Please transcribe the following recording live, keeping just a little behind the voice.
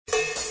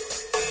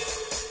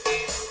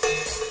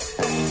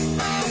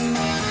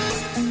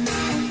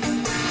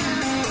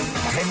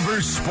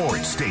Denver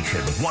Sports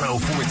Station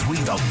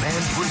 104.3 The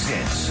Fan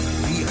presents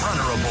the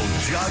Honorable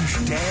Judge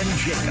Dan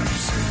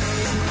Jacobs.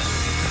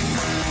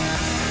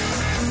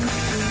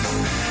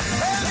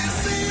 Have you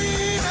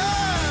seen her?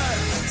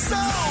 So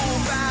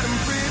bad and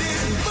pretty,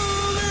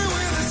 fooling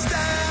with a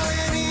style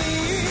and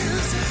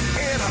ease.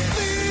 And I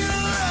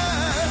feel her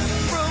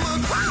from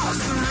across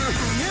the room.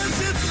 Yes,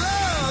 it's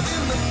love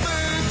in the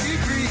third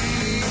degree.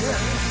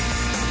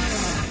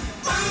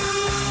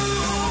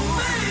 Ooh,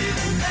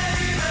 baby,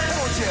 baby,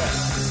 won't you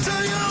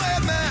turn your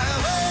head my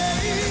way?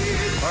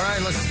 All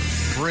right, let's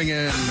bring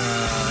in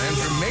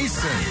Andrew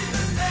Mason,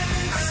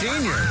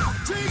 Senior,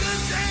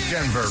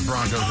 Denver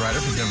Broncos writer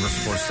for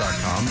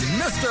DenverSports.com.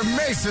 Mr.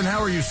 Mason, how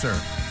are you, sir?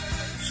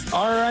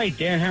 All right,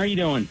 Dan, how are you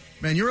doing?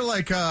 Man, you were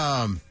like,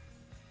 I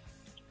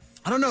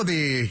don't know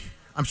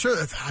I'm sure,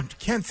 I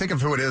can't think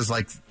of who it is,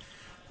 like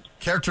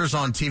characters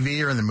on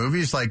TV or in the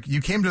movies. Like,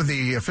 you came to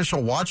the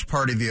official watch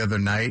party the other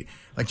night.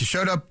 Like, you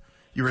showed up,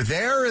 you were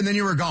there, and then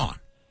you were gone.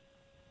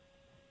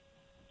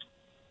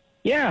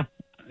 Yeah,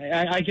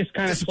 I just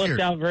kind of slipped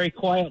out very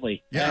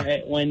quietly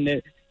when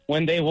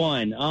they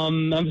won.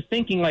 I was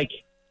thinking, like,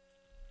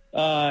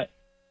 are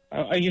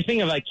you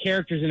thinking of like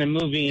characters in a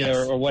movie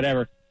Yes. or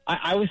whatever?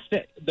 I was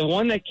the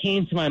one that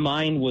came to my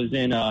mind was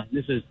in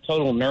this is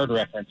total nerd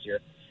reference here.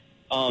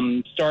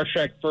 Star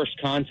Trek First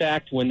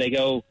Contact, when they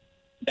go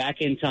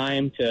back in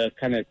time to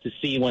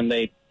see when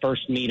they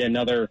first meet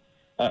another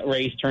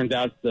race. Turns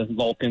out it's the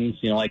Vulcans,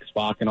 like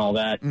Spock and all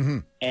that. Mm-hmm.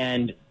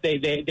 And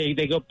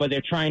they go, but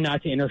they're trying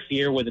not to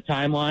interfere with the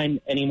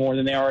timeline any more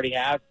than they already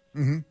have.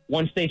 Mm-hmm.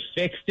 Once they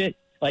fixed it,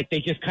 like they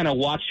just kind of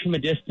watch from a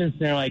distance, and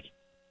they're like,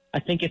 I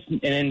think it's, and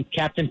then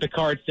Captain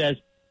Picard says,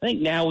 I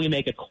think now we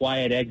make a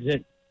quiet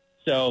exit.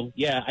 So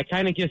yeah, I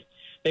kind of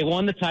they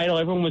won the title,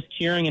 everyone was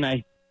cheering, and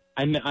I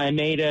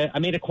made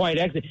a quiet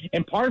exit.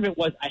 And part of it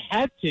was I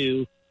had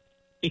to,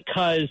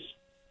 because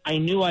I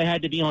knew I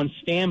had to be on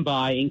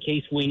standby in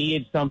case we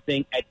needed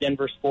something at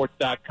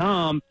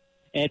DenverSports.com.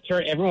 And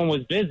everyone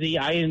was busy.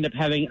 I ended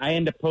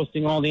up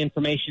posting all the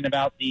information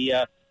about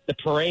the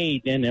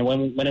parade and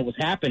when it was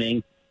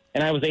happening,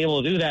 and I was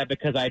able to do that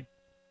because I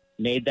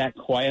made that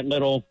quiet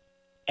little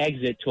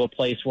exit to a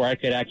place where I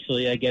could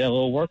actually get a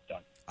little work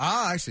done.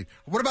 Ah, I see.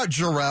 What about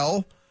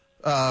Jor-El,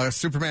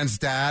 Superman's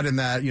dad, in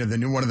that the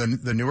new one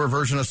of the newer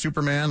version of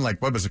Superman?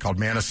 Like, what was it called,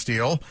 Man of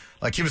Steel?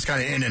 Like, he was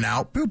kind of in and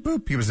out. Boop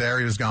boop. He was there.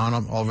 He was gone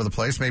all over the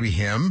place. Maybe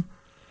him.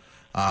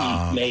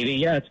 Maybe,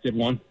 yeah, it's a good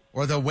one.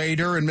 Or the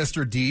waiter in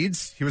Mr.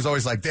 Deeds. He was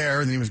always like there,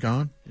 and then he was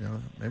gone.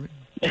 Maybe.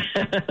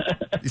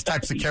 These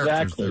types of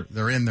characters, Exactly.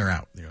 they're in, they're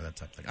out. That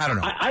type of thing. I don't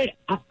know.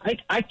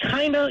 I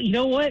kind of, you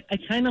know what? I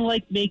kind of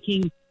like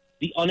making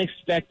the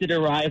unexpected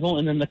arrival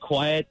and then the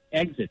quiet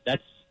exit.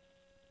 That's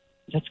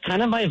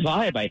kind of my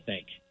vibe, I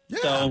think. Yeah.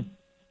 So,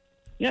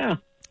 yeah.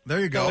 There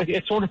you go. So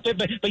it sort of fit.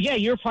 But yeah,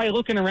 you're probably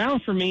looking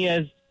around for me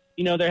as,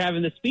 they're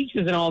having the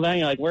speeches and all that. And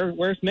you're like,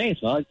 where's Mace?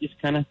 Well, it's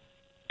just kind of,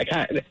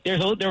 there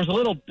was a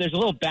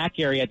little back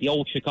area at the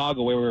old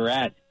Chicago where we were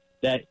at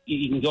that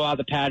you can go out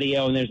the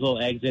patio and there's a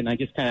little exit. And I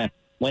just kind of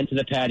went to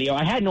the patio.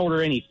 I hadn't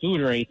ordered any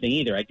food or anything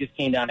either. I just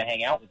came down to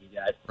hang out with you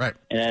guys. Right.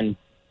 And then,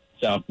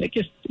 so it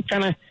just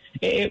kind of,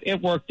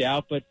 it worked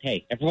out. But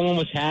hey, everyone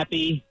was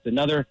happy.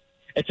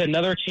 It's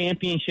another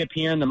championship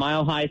here in the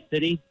Mile High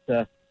City.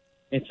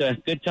 It's a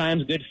good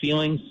times, good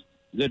feelings,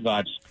 good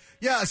vibes.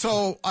 Yeah,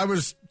 so I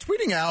was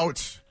tweeting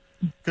out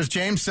because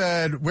James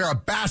said we're a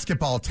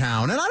basketball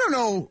town. And I don't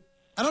know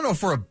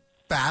if we're a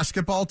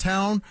basketball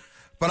town,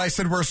 but I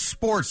said we're a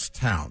sports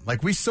town.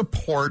 Like, we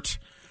support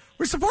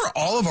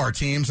all of our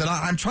teams. And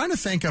I'm trying to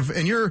think of,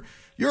 and you're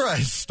a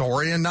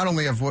historian, not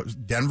only of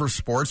what Denver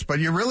sports, but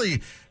you're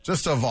really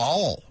just of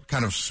all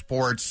kind of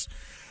sports.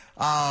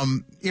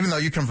 Even though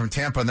you come from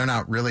Tampa and they're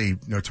not really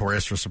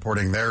notorious for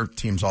supporting their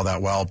teams all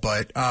that well,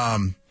 but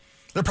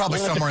they're probably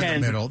somewhere in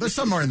the middle. They're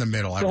somewhere in the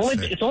middle, I would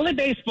say. It's only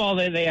baseball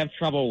that they have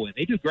trouble with.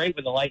 They do great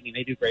with the Lightning.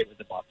 They do great with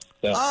the Bucks.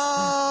 So.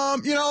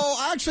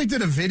 I actually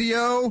did a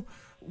video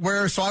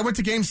so I went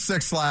to Game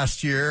 6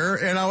 last year,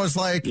 and I was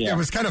like, It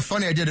was kind of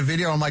funny. I did a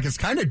video. I'm like, it's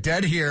kind of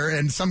dead here,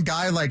 and some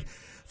guy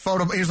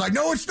he was like,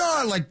 no, it's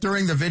not. Like,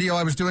 during the video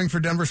I was doing for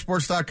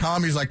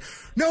DenverSports.com, he's like,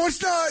 no,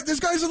 it's not. This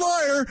guy's a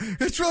liar.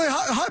 It's really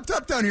hyped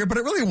up down here, but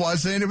it really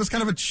wasn't. It was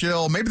kind of a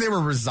chill. Maybe they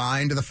were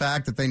resigned to the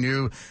fact that they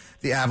knew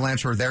the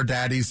Avalanche were their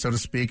daddies, so to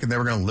speak, and they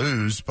were going to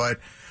lose. But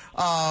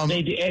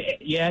they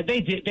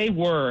did. They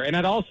were. And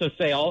I'd also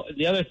say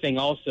the other thing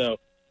also,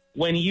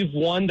 when you've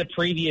won the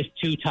previous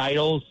two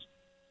titles,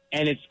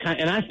 and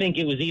I think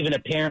it was even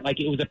apparent, like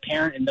it was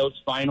apparent in those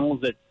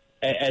finals that,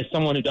 as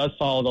someone who does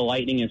follow the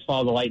Lightning and has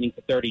followed the Lightning for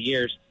 30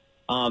 years,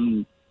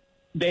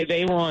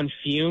 they were on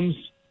fumes.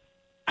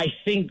 I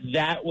think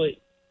that was,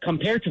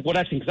 compared to what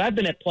I've seen, because I've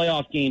been at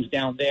playoff games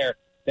down there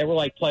that were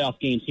like playoff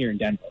games here in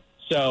Denver.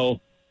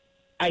 So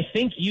I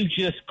think you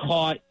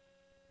caught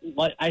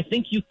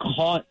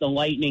the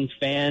Lightning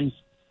fans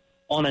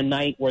on a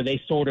night where they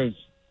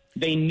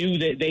knew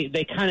that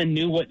they kind of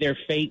knew what their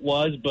fate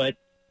was, but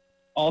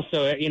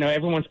also,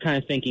 everyone's kind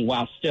of thinking,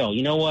 wow, still,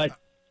 you know what?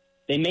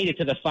 They made it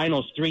to the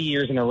finals 3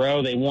 years in a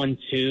row. They won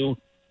 2.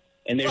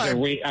 And there's there's a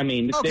pretty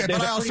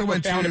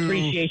profound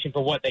appreciation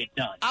for what they've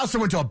done. I also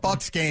went to a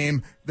Bucks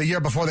game the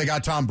year before they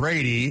got Tom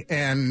Brady,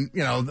 and,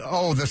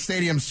 the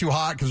stadium's too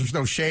hot because there's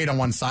no shade on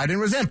one side, and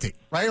it was empty,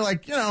 right?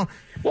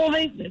 Well,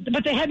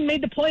 but they hadn't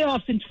made the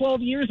playoffs in 12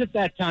 years at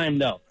that time,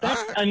 though.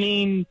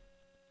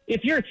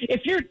 If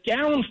you're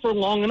down for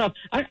long enough,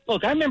 I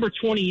remember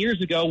 20 years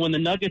ago when the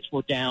Nuggets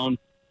were down,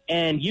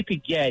 and you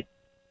could get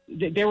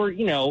there were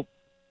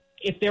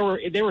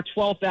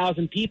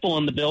 12,000 people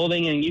in the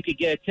building, and you could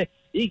get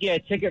a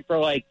ticket for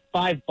like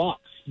 $5. Oh,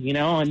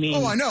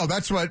 I know.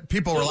 That's what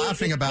people were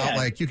laughing about. Yeah.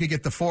 Like, you could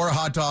get the 4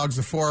 hot dogs,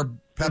 the 4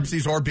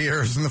 Pepsis or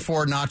beers, and the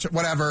 4 nacho,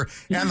 whatever,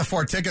 and the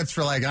 4 tickets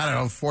for like, I don't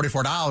know,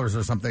 $44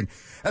 or something.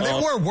 And they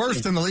were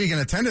worst in the league in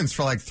attendance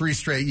for like 3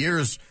 straight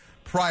years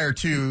prior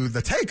to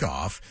the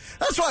takeoff.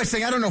 That's why I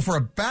say I don't know if we're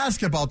a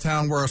basketball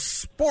town, we're a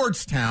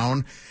sports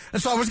town.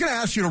 And so I was going to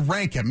ask you to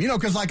rank him,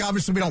 because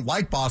obviously we don't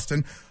like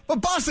Boston,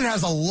 but Boston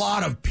has a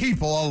lot of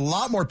people, a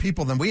lot more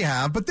people than we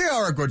have, but they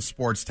are a good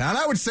sports town.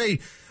 I would say,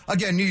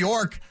 again, New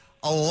York,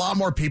 a lot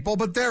more people,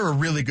 but they're a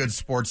really good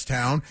sports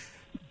town.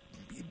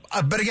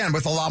 But again,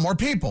 with a lot more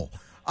people.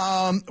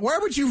 Where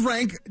would you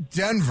rank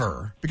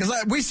Denver? Because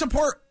we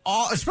support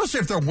all,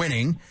 especially if they're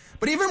winning.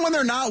 But even when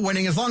they're not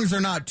winning, as long as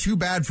they're not too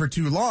bad for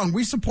too long,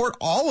 we support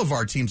all of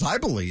our teams, I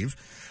believe.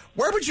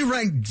 Where would you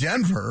rank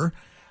Denver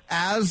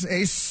as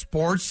a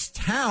sports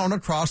town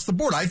across the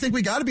board? I think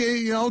we got to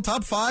be,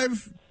 top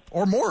 5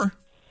 or more.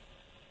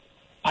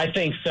 I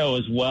think so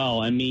as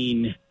well.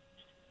 You'd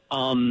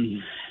have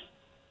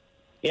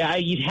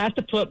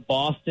to put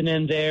Boston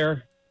in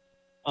there.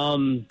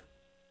 But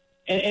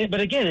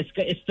again,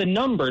 it's the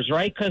numbers,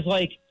 right? Because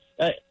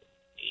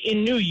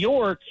in New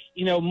York,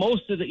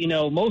 most of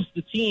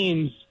the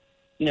teams,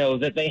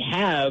 that they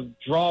have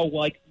draw,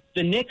 like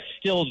the Knicks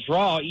still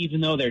draw, even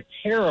though they're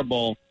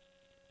terrible.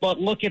 But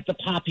look at the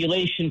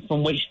population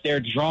from which they're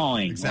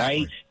drawing,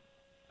 exactly.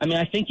 Right?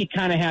 I think you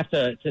kind of have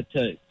to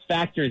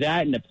factor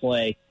that into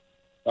play.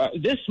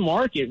 This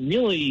market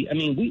really,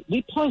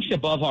 we punch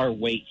above our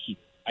weight here,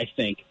 I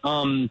think.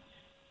 And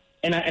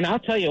I'll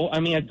tell you,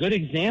 a good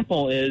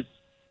example is,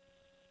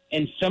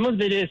 and some of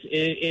it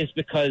is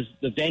because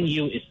the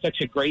venue is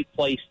such a great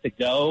place to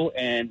go,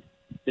 and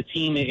the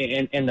team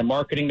and the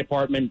marketing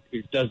department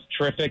does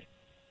terrific.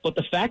 But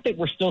the fact that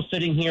we're still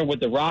sitting here with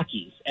the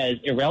Rockies, as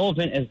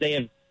irrelevant as they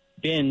have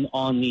been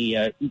on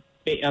the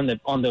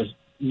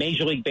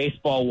Major League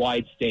Baseball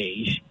wide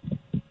stage,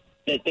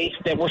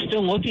 that we're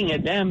still looking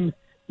at them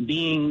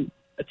being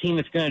a team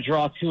that's going to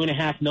draw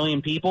 2.5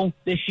 million people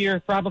this year,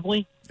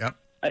 probably. Yep.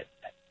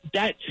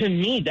 That, to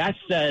me, that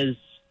says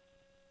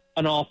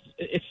an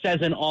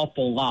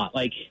awful lot.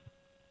 I've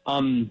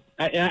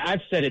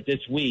said it this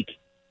week.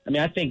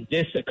 I think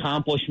this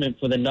accomplishment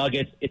for the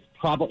Nuggets, it's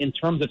probably in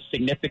terms of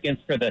significance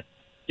for the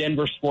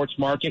Denver sports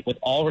market. With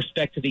all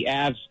respect to the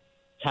Avs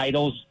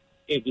titles,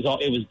 it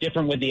was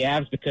different with the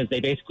Avs because they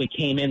basically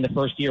came in the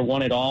first year,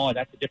 won it all, and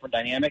that's a different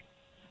dynamic.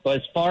 But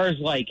as far as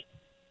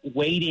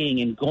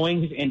waiting and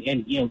going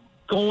and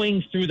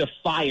going through the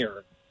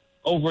fire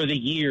over the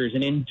years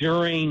and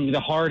enduring the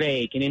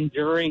heartache and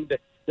enduring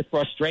the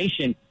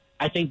frustration,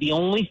 I think the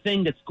only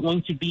thing that's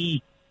going to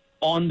be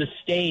on the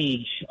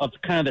stage of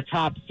kind of the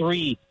top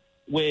 3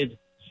 with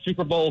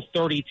Super Bowl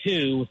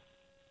 32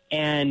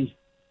 and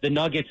the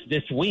Nuggets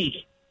this week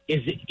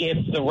is if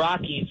the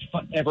Rockies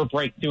ever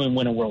break through and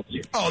win a World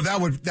Series. Oh,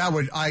 that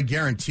would, I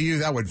guarantee you,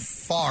 that would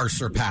far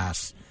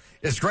surpass.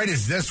 As great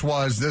as this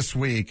was this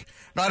week,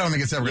 I don't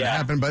think it's ever going to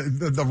happen, but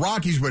the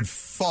Rockies would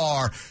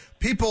far.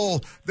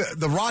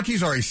 The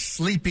Rockies are a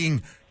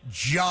sleeping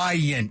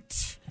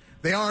giant.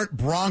 They aren't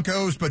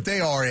Broncos, but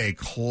they are a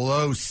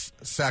close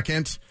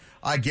second.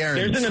 I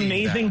guarantee there's an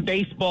amazing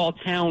baseball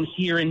town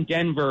here in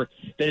Denver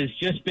that has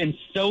just been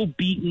so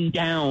beaten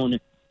down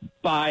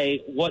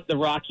by what the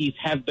Rockies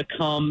have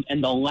become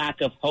and the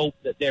lack of hope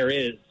that there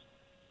is.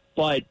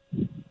 But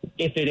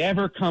if it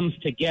ever comes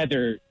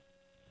together,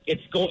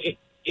 it's going.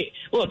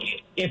 Look,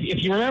 if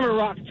you remember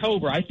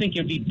Rocktober, I think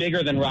it'll be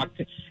bigger than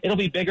It'll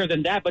be bigger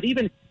than that. But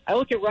even I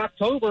look at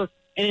Rocktober,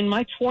 and in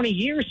my 20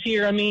 years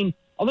here,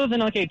 other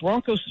than a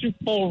Broncos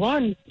Super Bowl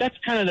run, that's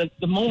kind of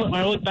the moment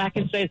when I look back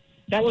and say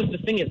that was the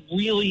thing that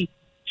really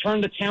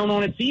turned the town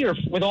on its ear,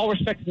 with all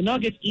respect to the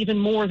Nuggets, even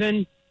more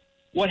than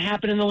what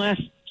happened in the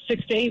last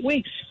 6 to 8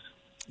 weeks.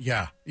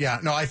 Yeah.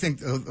 No, I think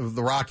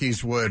the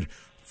Rockies would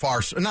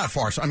not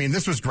farce.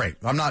 This was great.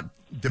 I'm not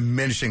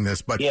diminishing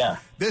this, but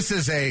this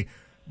is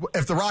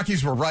if the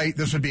Rockies were right,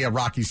 this would be a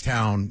Rockies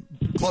town,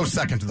 close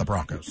second to the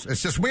Broncos.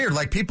 It's just weird.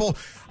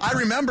 I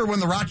remember when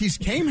the Rockies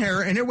came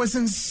here, and it was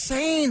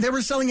insane. They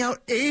were selling out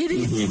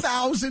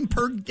 80,000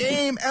 per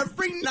game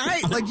every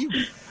night.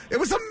 It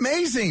was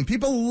amazing.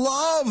 People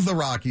love the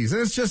Rockies.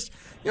 And it's just,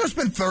 it's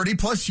been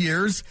 30-plus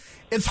years.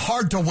 It's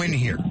hard to win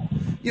here.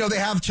 they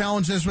have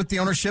challenges with the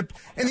ownership,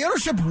 and the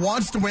ownership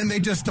wants to win. They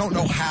just don't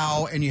know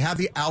how. And you have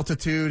the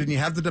altitude and you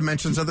have the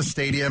dimensions of the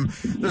stadium.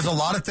 There's a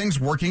lot of things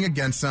working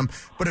against them.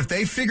 But if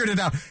they figured it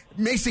out,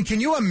 Mason, can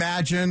you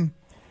imagine?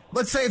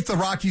 Let's say if the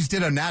Rockies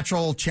did a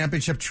natural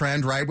championship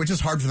trend, right, which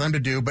is hard for them to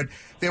do, but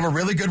they were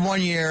really good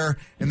one year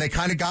and they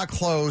kind of got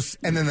close.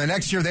 And then the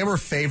next year they were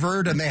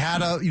favored and they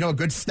had a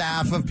good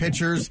staff of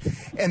pitchers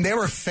and they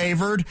were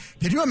favored.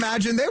 Could you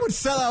imagine they would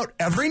sell out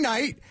every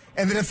night?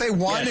 And then if they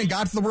won and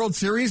got to the World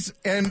Series,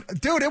 and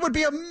dude, it would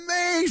be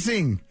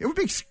amazing. It would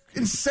be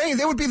insane.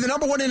 They would be the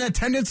number one in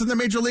attendance in the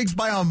major leagues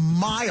by a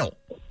mile.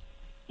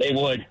 They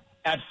would.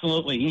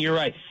 Absolutely. And you're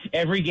right.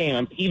 Every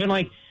game, even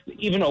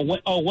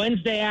a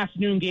Wednesday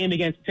afternoon game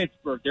against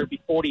Pittsburgh, there'd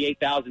be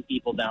 48,000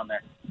 people down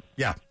there.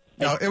 Yeah.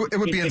 No, it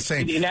would be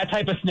insane. In that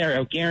type of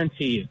scenario,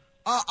 guarantee you.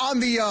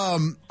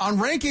 On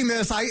ranking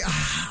this,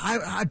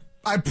 I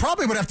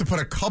probably would have to put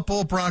a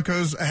couple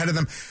Broncos ahead of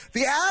them.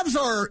 The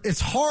Avs it's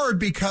hard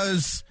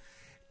because,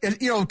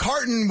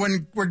 Carton,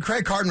 when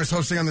Craig Carton was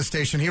hosting on the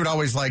station, he would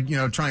always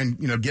try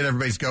and, get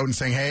everybody's goat and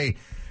saying, hey,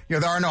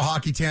 there are no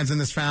hockey fans in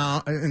this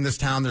town.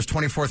 There's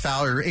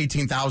 24,000 or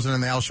 18,000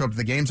 and they all show up to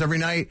the games every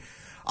night.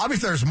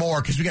 Obviously there's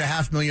more because we get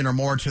 500,000 or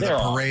more to the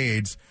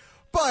parades.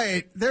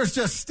 But there's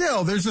just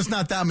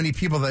not that many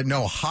people that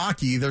know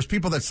hockey. There's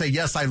people that say,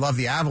 yes, I love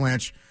the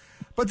Avalanche,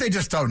 but they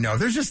just don't know.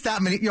 There's just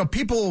that many,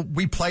 people,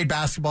 we played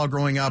basketball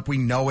growing up. We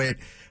know it.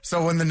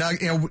 So when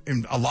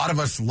and a lot of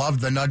us love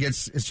the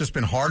Nuggets, it's just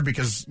been hard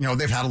because,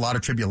 they've had a lot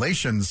of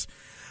tribulations.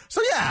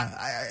 So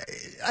yeah,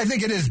 I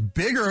think it is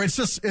bigger. It's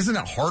just, isn't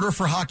it harder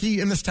for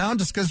hockey in this town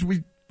just because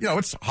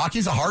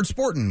hockey's a hard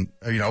sport in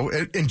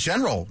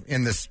general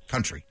in this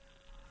country.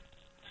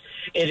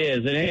 It is.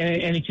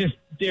 And it just,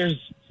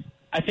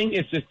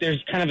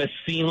 there's kind of a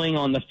ceiling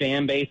on the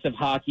fan base of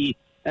hockey.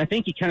 And I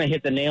think you kind of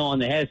hit the nail on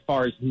the head as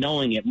far as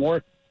knowing it.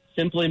 More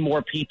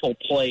people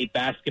play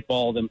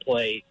basketball than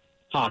play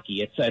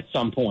hockey at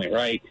some point,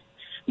 right?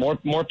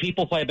 More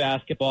people play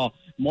basketball.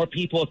 More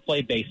people have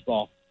played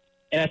baseball.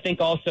 And I think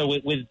also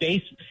with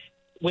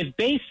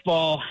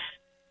baseball,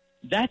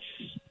 that's,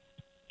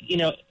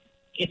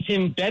 it's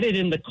embedded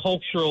in the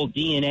cultural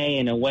DNA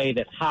in a way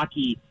that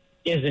hockey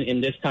isn't in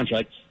this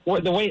country.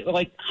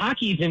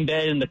 Hockey's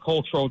embedded in the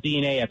cultural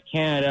DNA of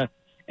Canada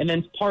and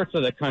then parts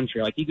of the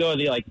country. Like you go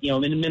to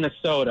in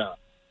Minnesota,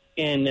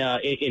 in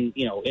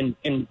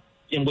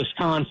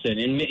Wisconsin,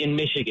 in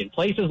Michigan,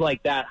 places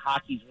like that,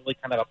 hockey's really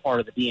kind of a part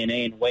of the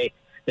DNA in a way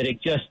that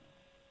it just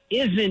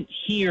isn't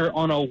here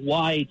on a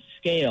wide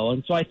scale.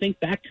 And so I think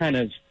that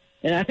comes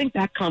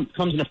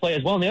into play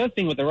as well. And the other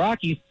thing with the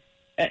Rockies,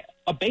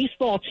 a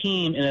baseball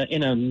team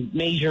in a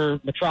major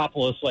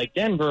metropolis like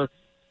Denver,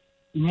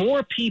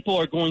 more people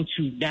are going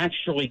to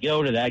naturally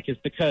go to that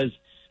because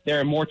there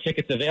are more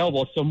tickets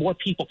available. So more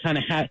people kind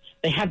of have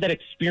that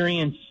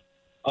experience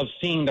of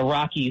seeing the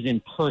Rockies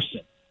in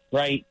person,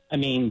 right? I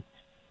mean,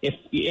 if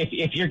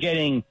you're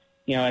getting,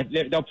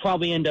 they'll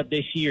probably end up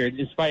this year,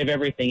 in spite of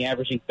everything,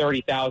 averaging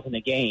 30,000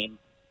 a game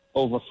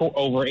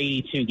over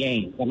 82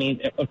 games. I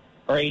mean,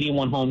 or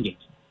 81 home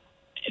games.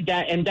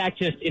 That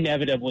just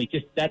inevitably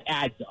that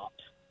adds up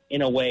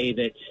in a way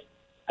that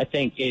I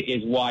think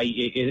is why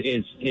you'd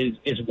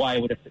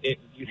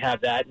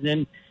have that. And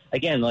then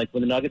again, like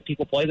with the Nuggets,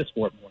 people play the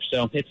sport more.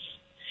 So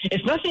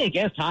it's nothing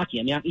against hockey.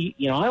 I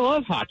mean, I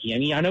love hockey. I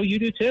mean, I know you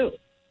do too,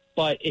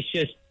 but it's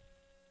just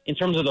in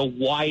terms of the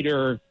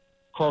wider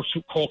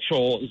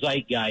cultural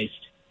zeitgeist,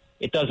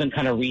 it doesn't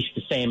kind of reach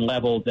the same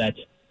level that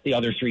the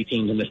other three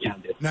teams in this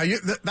town do. Now,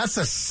 that's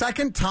the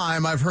second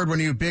time I've heard one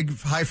of you big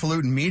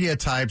highfalutin media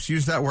types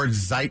use that word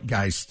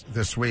zeitgeist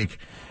this week.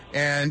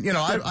 And,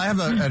 I have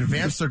an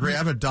advanced degree. I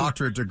have a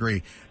doctorate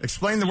degree.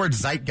 Explain the word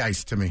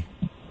zeitgeist to me.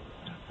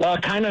 Well,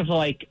 kind of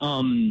like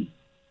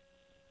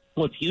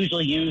what's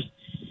usually used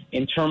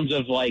in terms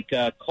of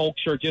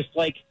culture, just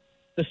like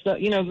the stuff,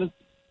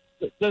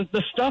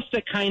 the stuff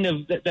that kind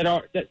of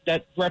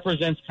that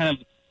represents kind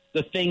of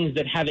the things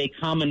that have a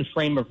common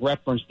frame of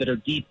reference that are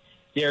deep.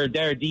 They're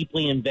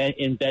deeply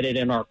embedded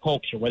in our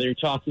culture. Whether you're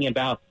talking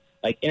about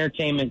like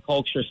entertainment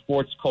culture,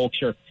 sports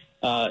culture,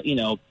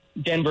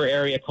 Denver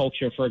area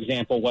culture, for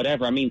example,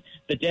 whatever. I mean,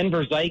 the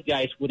Denver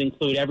zeitgeist would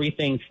include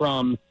everything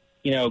from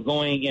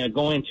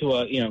going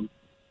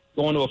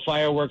to a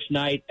fireworks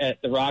night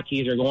at the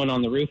Rockies or going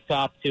on the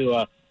rooftop to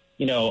a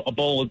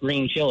bowl of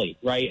green chili,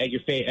 right, at your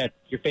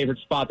favorite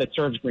spot that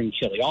serves green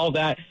chili. All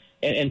that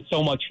and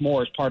so much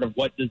more is part of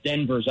what the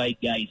Denver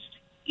zeitgeist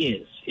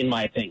is, in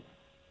my opinion.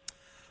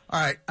 All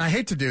right, I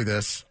hate to do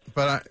this,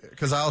 but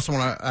because I also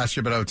want to ask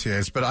you about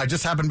OTAs, but I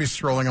just happen to be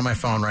scrolling on my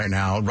phone right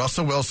now.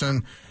 Russell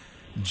Wilson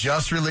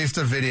just released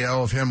a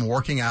video of him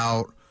working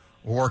out,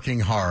 working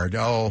hard.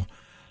 So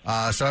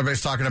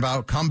everybody's talking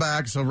about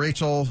comeback. So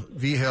Rachel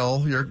V.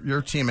 Hill,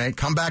 your teammate,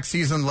 comeback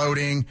season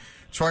loading,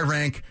 Troy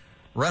Rank,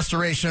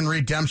 restoration,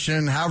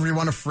 redemption, however you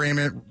want to frame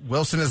it.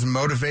 Wilson is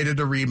motivated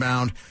to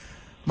rebound.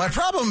 My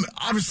problem,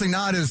 obviously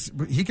not, is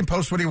he can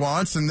post what he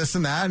wants and this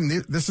and that, and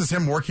this is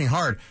him working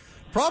hard.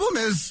 Problem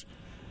is,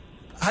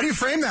 how do you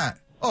frame that?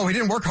 Oh, he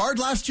didn't work hard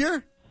last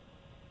year?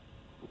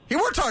 He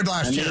worked hard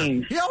last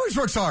year. He always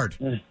works hard.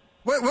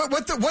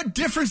 What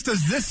difference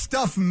does this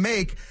stuff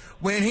make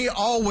when he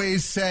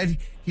always said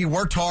he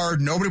worked hard?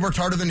 Nobody worked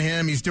harder than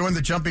him. He's doing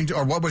the jumping,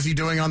 or what was he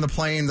doing on the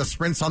plane? The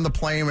sprints on the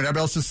plane when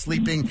everybody else is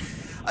sleeping.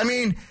 I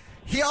mean,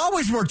 he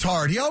always worked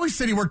hard. He always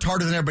said he worked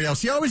harder than everybody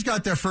else. He always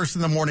got there first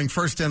in the morning,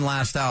 first in,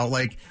 last out.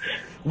 Like,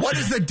 what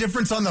is the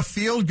difference on the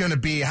field going to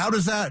be?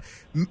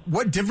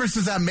 What difference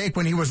does that make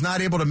when he was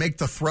not able to make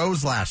the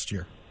throws last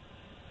year?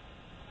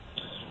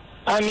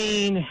 I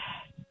mean,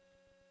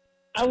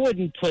 I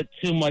wouldn't put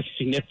too much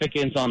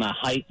significance on a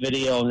hype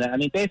video. I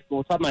mean, basically,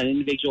 we're talking about an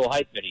individual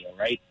hype video,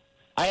 right?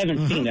 I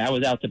haven't seen it. I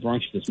was out to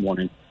brunch this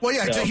morning. Well,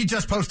 yeah, so he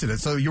just posted it,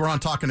 so you were on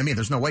talking to me.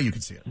 There's no way you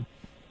could see it.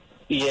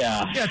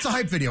 Yeah. Yeah, it's a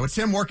hype video. It's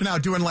him working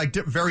out, doing, like,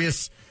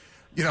 various,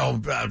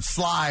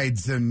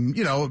 slides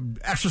and,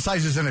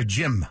 exercises in a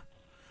gym.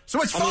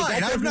 So it's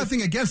fine. I have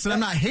nothing against it. I'm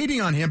not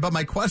hating on him, but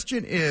my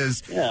question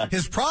is,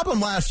 his problem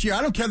last year,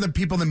 I don't care that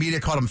people in the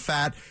media called him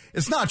fat.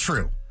 It's not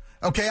true.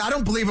 Okay, I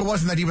don't believe it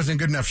wasn't that he was in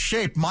good enough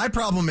shape. My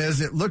problem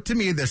is it looked to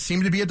me there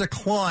seemed to be a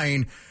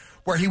decline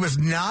where he was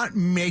not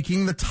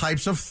making the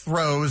types of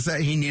throws that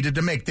he needed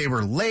to make. They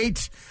were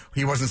late.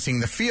 He wasn't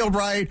seeing the field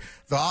right.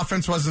 The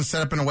offense wasn't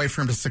set up in a way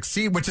for him to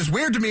succeed, which is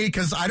weird to me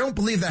because I don't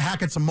believe that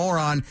Hackett's a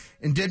moron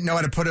and didn't know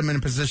how to put him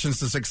in positions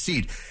to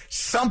succeed.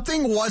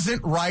 Something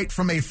wasn't right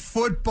from a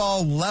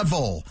football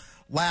level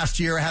last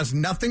year. It has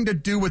nothing to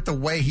do with the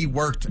way he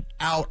worked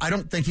out. I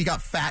don't think he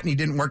got fat and he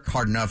didn't work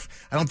hard enough.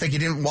 I don't think he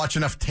didn't watch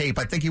enough tape.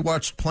 I think he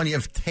watched plenty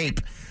of tape.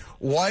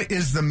 What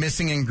is the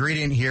missing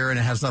ingredient here? And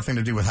it has nothing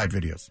to do with hype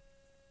videos.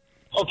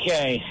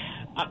 Okay.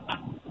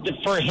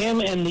 For him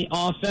and the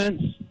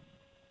offense,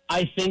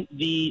 I think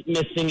the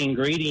missing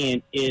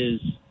ingredient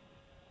is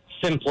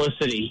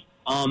simplicity.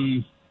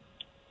 I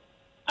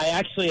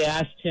actually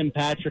asked Tim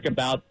Patrick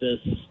about this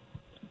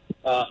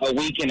a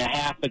week and a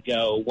half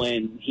ago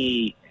when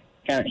he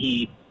had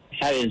a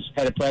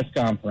press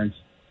conference.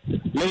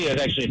 Maybe it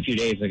was actually a few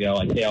days ago.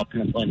 Like they all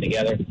kind of blend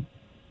together.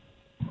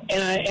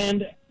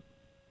 And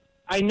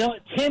I know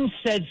Tim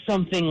said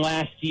something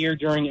last year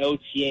during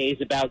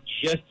OTAs about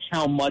just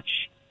how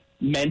much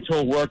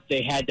mental work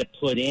they had to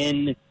put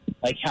in,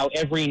 like how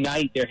every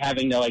night they're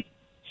having to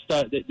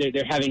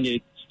they're having to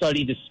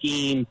study the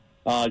scheme,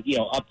 up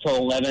till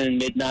 11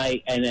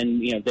 midnight, and then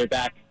they're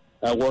back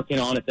working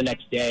on it the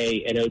next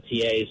day at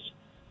OTAs.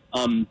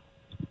 I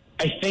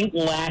think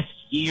last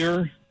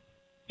year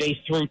they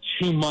threw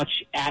too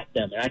much at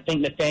them, and I think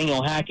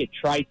Nathaniel Hackett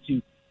tried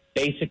to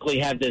basically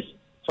have this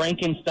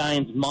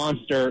Frankenstein's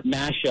monster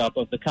mashup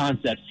of the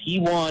concepts he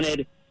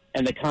wanted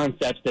and the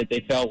concepts that they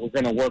felt were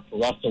going to work for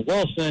Russell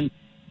Wilson,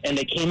 and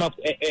they came up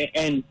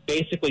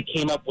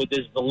with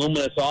this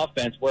voluminous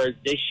offense. Whereas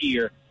this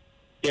year,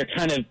 they're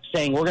kind of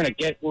saying we're going to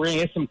get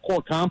some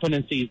core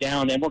competencies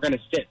down, and we're going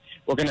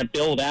to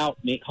build out,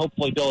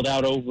 hopefully build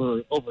out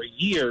over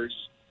years.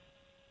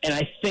 And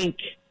I think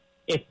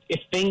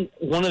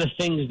one of the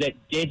things that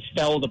did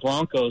fell the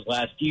Broncos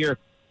last year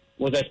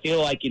was I feel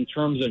like in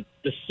terms of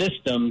the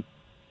system,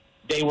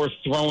 they were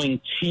throwing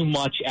too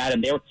much at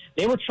him.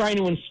 They were trying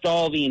to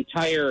install the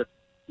entire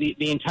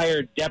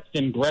depth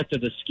and breadth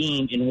of the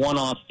scheme in one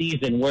off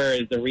season,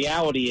 whereas the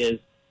reality is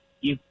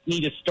you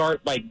need to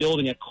start by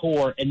building a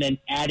core and then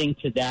adding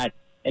to that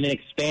and then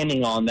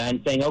expanding on that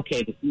and saying,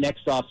 okay, this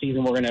next off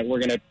season we're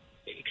gonna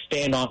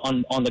expand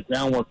on the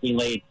groundwork we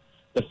laid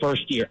the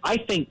first year. I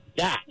think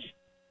that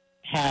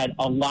had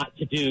a lot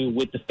to do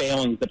with the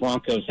failings the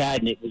Broncos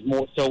had, and it was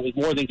more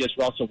than just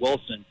Russell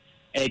Wilson.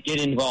 And it did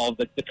involve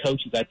the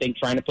coaches, I think,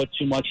 trying to put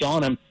too much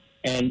on him.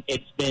 And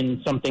it's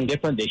been something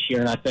different this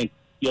year, and I think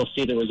you'll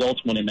see the results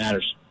when it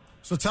matters.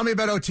 So tell me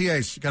about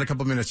OTAs. Got a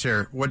couple minutes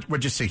here.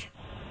 What'd you see?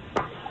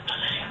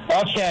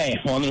 Okay.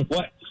 Well, I mean,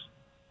 what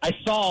I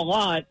saw a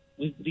lot.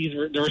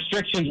 The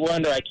restrictions were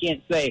under. I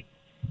can't say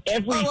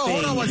everything.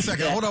 Hold on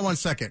one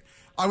second.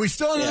 Are we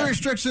still under the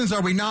restrictions?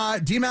 Are we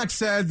not? D-Mac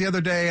said the other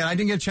day, and I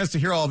didn't get a chance to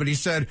hear all of it. He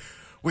said,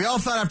 we all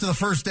thought after the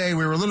first day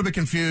we were a little bit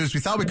confused.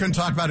 We thought we couldn't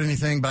talk about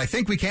anything, but I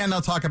think we can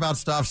now talk about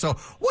stuff. So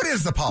what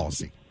is the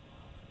policy?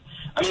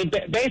 I mean,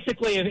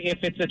 basically, if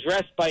it's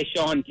addressed by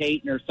Sean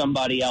Payton or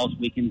somebody else,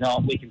 we can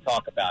talk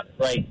about it,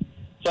 right?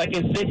 So I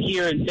can sit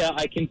here and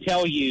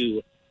tell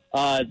you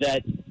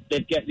that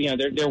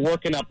they're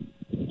working up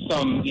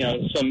some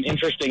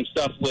interesting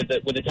stuff with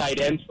the tight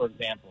ends, for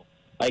example.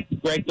 Like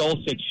Greg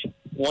Dulcich,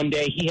 one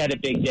day he had a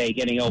big day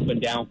getting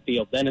open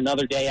downfield. Then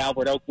another day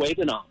Albert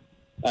Okwuegbunam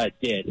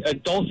did.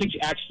 Dulcich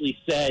actually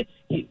said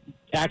this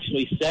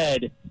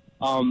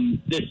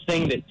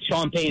thing that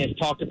Sean Payton has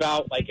talked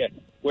about,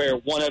 where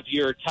one of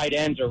your tight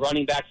ends or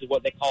running backs is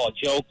what they call a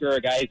joker,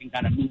 a guy who can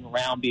kind of move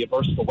around, be a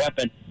versatile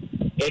weapon.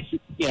 It's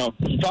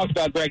he talked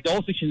about Greg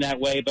Dulcich in that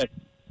way, but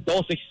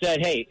Dulcich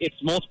said, hey, it's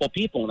multiple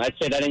people, and I'd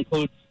say that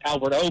includes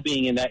Albert O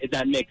being in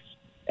that mix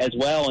as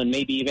well, and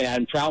maybe even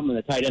Adam Troutman,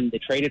 the tight end they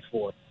traded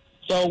for.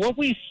 So what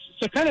we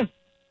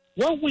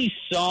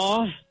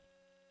saw,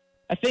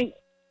 I think,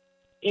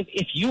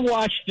 if you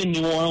watch the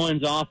New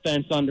Orleans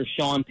offense under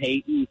Sean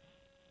Payton,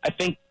 I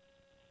think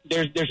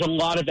there's a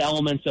lot of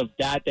elements of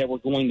that we're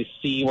going to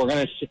see. We're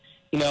going to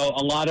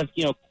a lot of,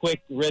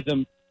 quick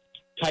rhythm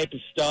type of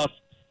stuff.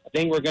 I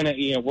think we're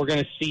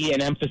gonna see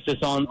an emphasis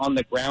on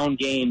the ground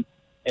game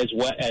as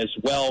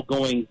well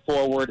going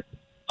forward.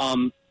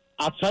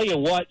 I'll tell you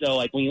what, though,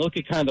 like when you look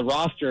at kind of the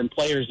roster and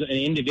players and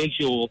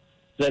individuals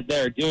that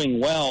they're doing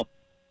well,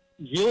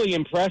 really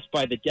impressed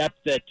by the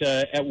depth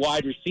at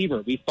wide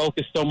receiver. We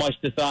focused so much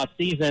this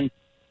offseason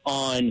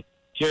on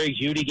Jerry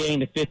Jeudy getting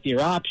the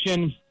fifth-year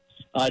option,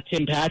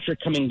 Tim Patrick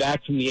coming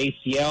back from the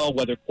ACL,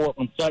 whether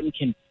Cortland Sutton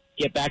can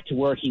get back to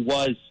where he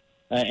was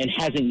and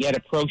hasn't yet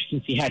approached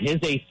since he had his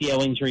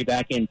ACL injury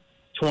back in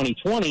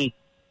 2020.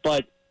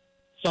 But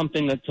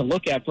something to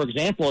look at, for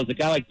example, is a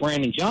guy like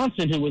Brandon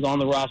Johnson, who was on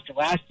the roster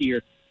last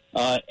year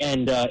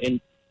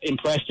and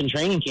impressed in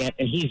training camp,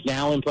 and he's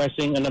now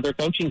impressing another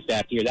coaching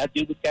staff here. That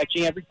dude was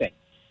catching everything.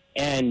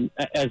 And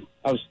as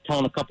I was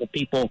telling a couple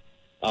people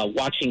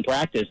watching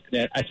practice,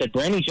 that I said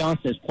Brandon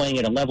Johnson is playing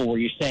at a level where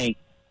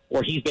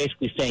he's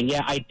basically saying,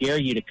 yeah, I dare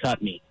you to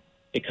cut me,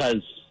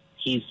 because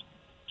he's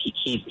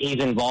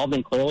involved,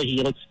 and clearly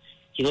he looks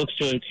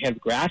to have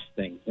grasped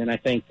things. And I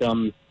think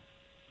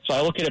so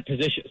I look at a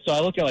position. So I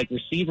look at like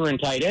receiver and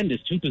tight end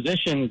as two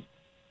positions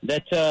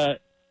that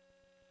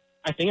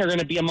I think are going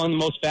to be among the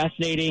most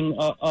fascinating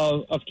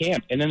of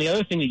camp. And then the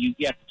other thing that you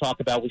have to talk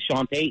about with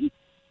Sean Payton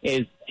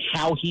is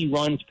how he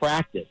runs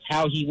practice,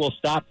 how he will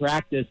stop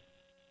practice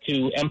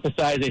to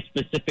emphasize a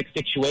specific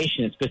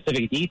situation, a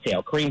specific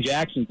detail. Kareem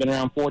Jackson's been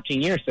around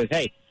 14 years, says,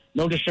 hey,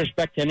 no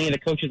disrespect to any of the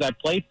coaches I've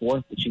played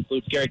for, which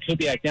includes Gary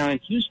Kubiak down in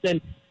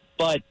Houston,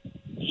 but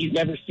he's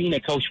never seen a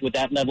coach with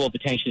that level of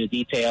attention to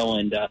detail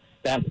and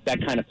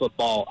that kind of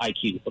football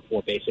IQ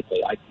before,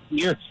 basically.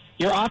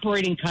 You're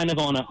operating kind of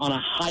on a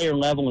higher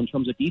level in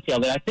terms of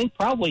detail that I think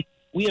probably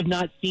we have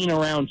not seen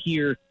around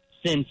here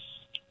since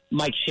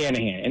Mike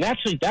Shanahan. And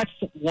actually, that's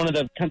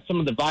some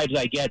of the vibes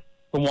I get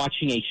from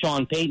watching a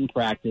Sean Payton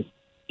practice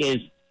is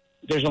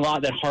there's a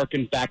lot that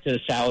harkens back to the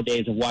salad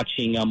days of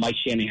watching Mike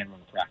Shanahan run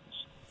a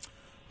practice.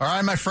 All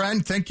right, my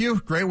friend. Thank you.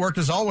 Great work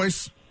as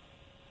always.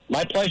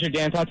 My pleasure,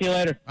 Dan. Talk to you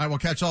later. All right, we'll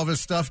catch all of his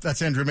stuff.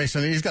 That's Andrew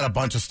Mason. He's got a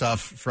bunch of stuff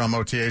from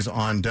OTAs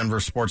on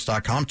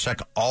denversports.com. Check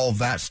all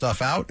that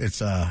stuff out.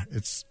 It's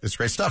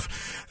great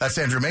stuff. That's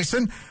Andrew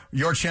Mason.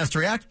 Your chance to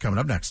react coming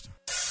up next.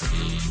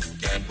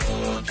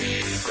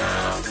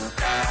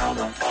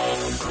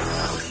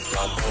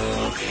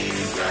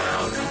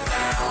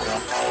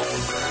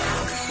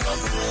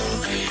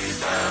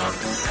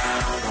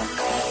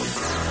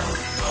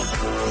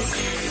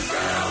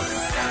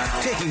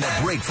 Taking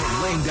a break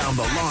from laying down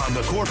the law in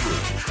the courtroom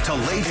to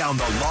lay down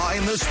the law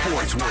in the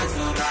sports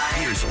world.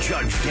 Here's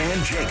Judge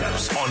Dan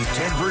Jacobs on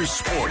Denver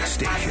Sports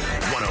Station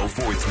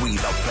 104.3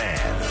 The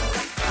Fan.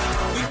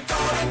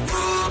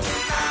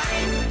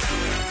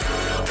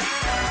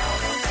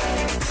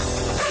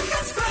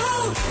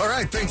 All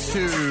right, thanks to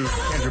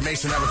Andrew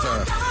Mason. That was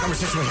a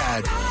conversation we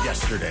had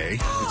yesterday.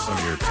 Get some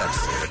of your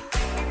texts here.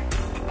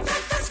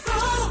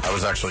 I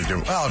was actually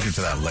doing, well, I'll get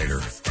to that later.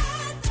 This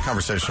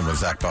conversation with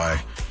Zach By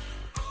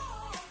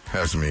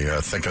has me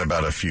thinking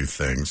about a few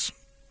things.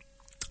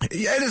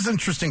 Yeah, it is an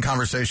interesting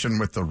conversation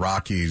with the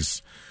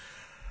Rockies.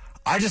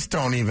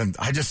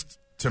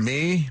 To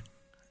me,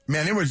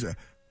 man, it was,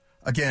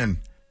 again,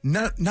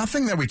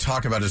 nothing that we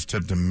talk about is to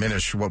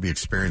diminish what we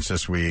experienced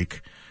this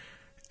week.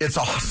 It's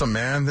awesome,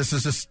 man. This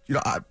is just,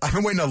 I've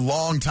been waiting a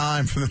long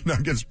time for the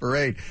Nuggets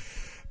parade.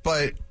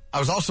 But I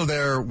was also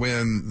there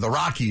when the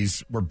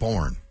Rockies were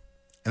born.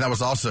 And that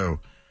was also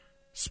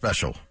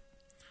special.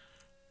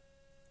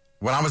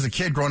 When I was a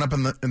kid growing up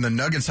in the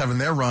Nuggets having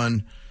their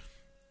run,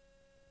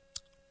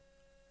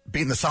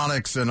 beating the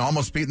Sonics and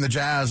almost beating the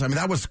Jazz, I mean,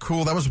 that was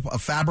cool. That was a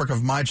fabric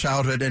of my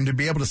childhood. And to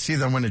be able to see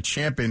them win a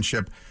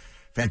championship,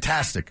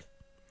 fantastic.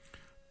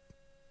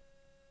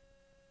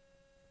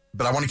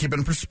 But I want to keep it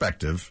in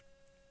perspective.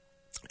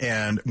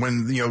 And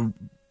when,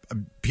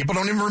 people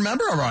don't even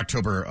remember our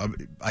October,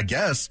 I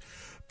guess.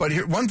 But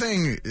one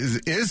thing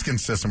is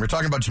consistent. We're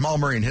talking about Jamal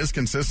Murray and his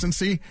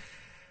consistency.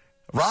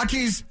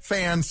 Rockies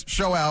fans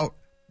show out.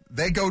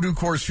 They go to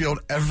Coors Field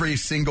every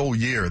single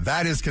year.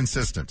 That is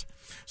consistent.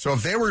 So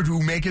if they were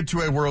to make it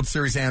to a World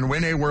Series and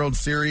win a World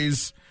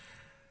Series,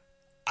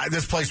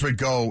 this place would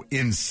go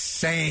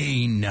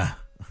insane.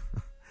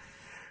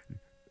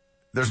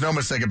 There's no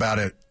mistake about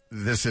it.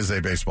 This is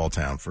a baseball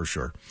town for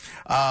sure.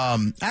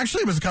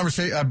 Actually, it was a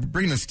conversation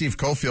bringing in Steve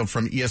Cofield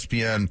from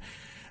ESPN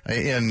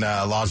in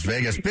Las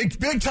Vegas.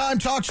 Big time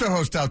talk show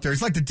host out there.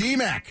 He's like the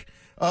D-Mac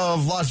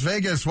of Las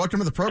Vegas. Welcome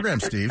to the program,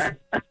 Steve.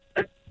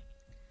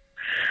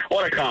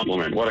 What a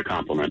compliment. What a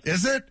compliment.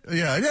 Is it?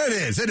 Yeah, it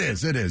is.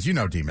 It is. You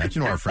know D-Mac.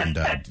 You know our friend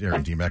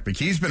Darren D-Mac. But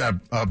he's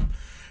been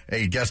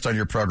a guest on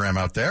your program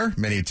out there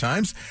many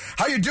times.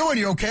 How you doing?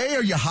 You okay?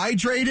 Are you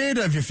hydrated?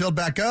 Have you filled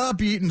back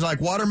up? You eating like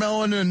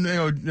watermelon and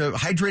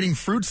hydrating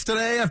fruits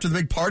today after the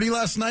big party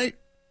last night?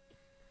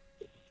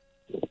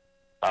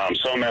 I'm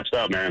so messed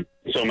up, man.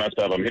 So messed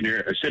up. I'm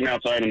sitting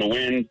outside in the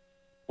wind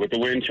with the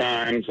wind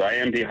chimes. I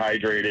am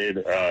dehydrated.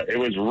 It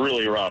was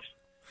really rough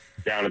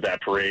down at that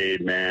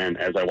parade, man,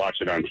 as I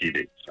watched it on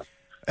TV. So.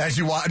 As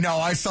you watch, no,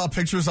 I saw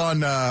pictures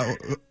on.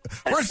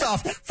 First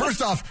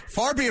off,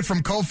 far be it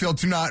from Cofield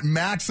to not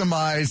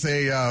maximize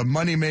a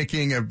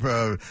money-making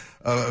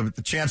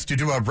chance to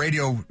do a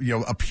radio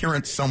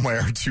appearance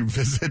somewhere to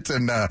visit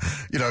and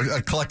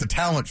collect a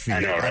talent fee. I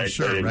know, right? I'm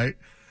sure, right?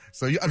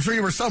 So I'm sure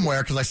you were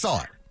somewhere because I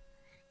saw it.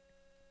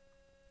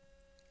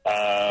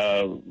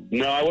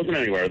 No, I wasn't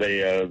anywhere. They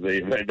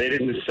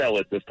didn't sell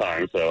it this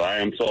time, so I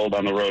am sold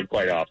on the road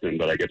quite often.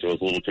 But I guess it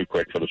was a little too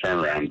quick for the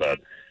turnaround. But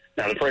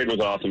now the parade was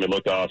awesome. It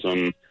looked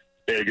awesome.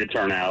 They had a good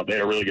turnout. They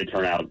had a really good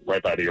turnout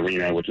right by the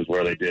arena, which is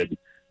where they did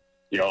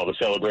all the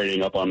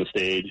celebrating up on the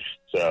stage.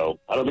 So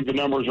I don't think the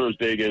numbers are as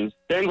big as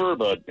Denver,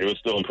 but it was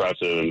still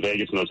impressive. And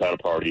Vegas knows how to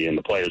party, and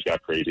the players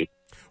got crazy.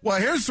 Well,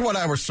 here's what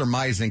I was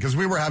surmising, because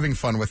we were having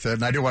fun with it,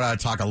 and I do want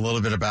to talk a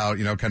little bit about,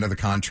 kind of the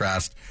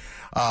contrast.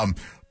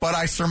 But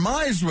I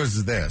surmised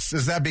was this,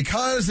 is that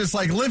because it's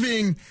like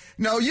living,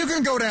 you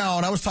can go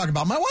down. I was talking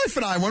about my wife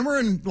and I, when we're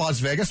in Las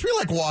Vegas, we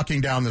like walking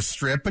down the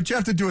strip, but you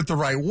have to do it the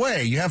right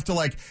way. You have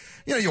to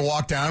you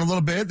walk down a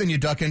little bit, then you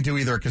duck into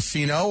either a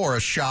casino or a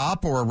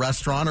shop or a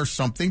restaurant or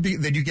something.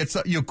 Then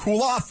you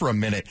cool off for a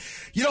minute.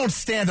 You don't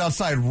stand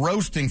outside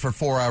roasting for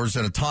 4 hours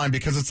at a time,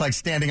 because it's like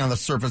standing on the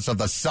surface of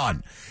the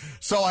sun.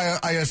 So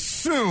I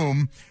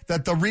assume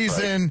that the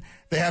reason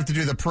they have to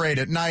do the parade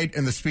at night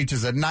and the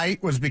speeches at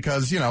night was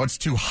because, it's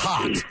too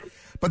hot.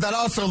 But that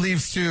also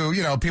leads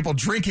to, people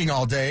drinking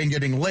all day and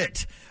getting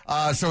lit.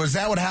 So is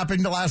that what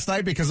happened last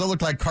night? Because it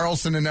looked like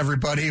Carlson and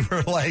everybody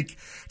were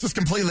just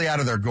completely out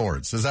of their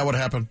gourds. Is that what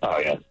happened? Oh,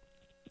 yeah.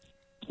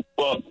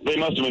 Well, they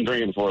must have been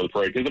drinking before the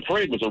parade, because the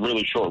parade was a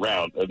really short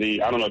route. I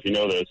don't know if you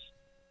know this.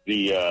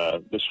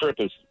 The strip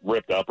is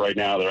ripped up right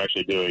now. They're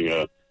actually doing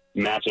a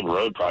massive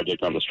road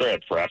project on the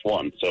strip for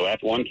F1. So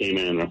F1 came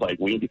in and they're like,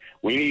 we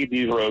need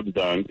these roads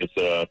done. It's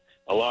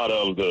a lot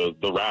of the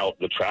route,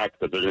 the track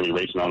that they're going to be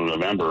racing on in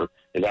November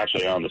is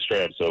actually on the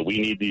strip. So we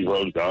need these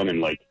roads done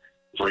in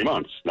 3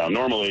 months. Now,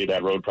 normally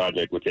that road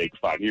project would take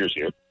 5 years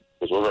here,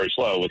 because we're very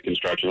slow with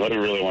construction. They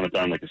didn't really want it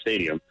done like a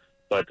stadium.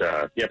 But,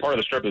 part of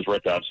the strip is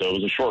ripped up, so it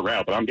was a short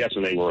route. But I'm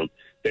guessing they were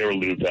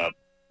lubed up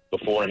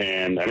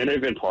beforehand. I mean,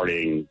 they've been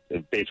partying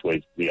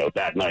basically,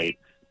 that night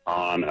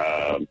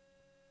on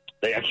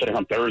they actually,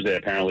 on Thursday,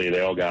 apparently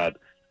they all got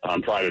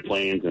on private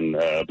planes, and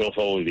Bill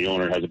Foley, the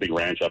owner, has a big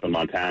ranch up in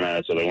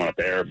Montana, so they went up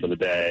there for the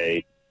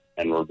day,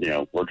 and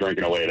we're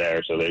drinking away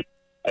there. So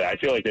I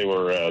feel like they're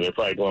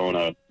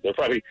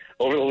probably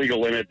over the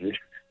legal limit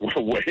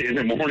in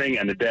the morning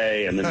and the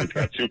day, and then they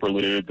got super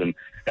lubed. And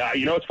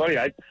it's funny,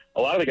 a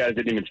lot of the guys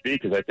didn't even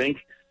speak, because I think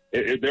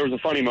there was a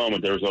funny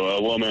moment. There was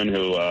a woman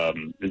who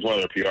is one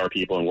of their PR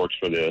people and works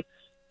for the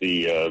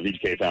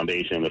VGK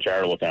Foundation, the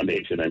charitable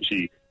foundation, and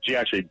she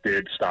actually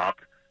did stop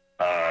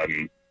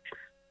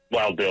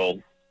while Bill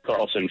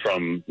Carlson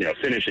from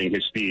finishing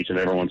his speech, and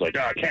everyone's like,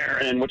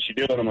 Karen, what's she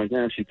doing? I'm like,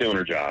 she's doing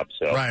her job.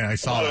 So right, I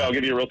saw that. I'll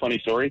give you a real funny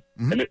story.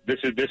 Mm-hmm. And this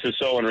is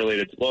so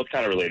unrelated. Well, it's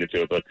kind of related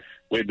to it, but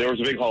there was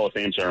a big Hall of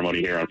Fame ceremony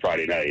here on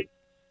Friday night,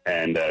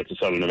 and it's a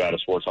Southern Nevada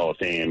Sports Hall of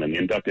Fame, and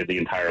inducted the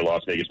entire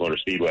Las Vegas Motor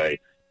Speedway.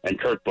 And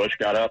Kurt Busch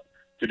got up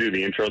to do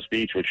the intro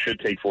speech, which should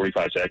take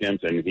 45 seconds,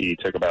 and he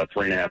took about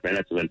 3.5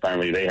 minutes, and then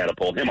finally they had to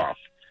pull him off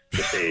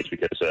the stage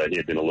because he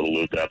had been a little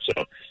looped up.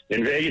 So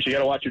in Vegas, you got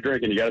to watch your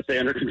drinking, you got to stay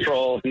under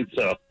control. And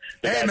so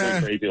the guys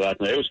went crazy last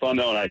night. It was fun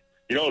though, and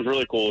what was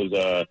really cool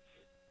is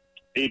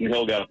Aiden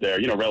Hill got up there,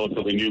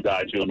 relatively new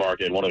guy to the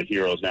market, one of the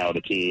heroes now of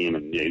the team,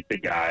 and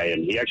big guy,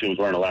 and he actually was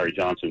wearing a Larry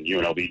Johnson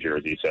UNLV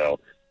jersey, so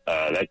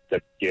that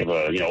gave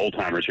old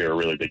timers here a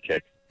really big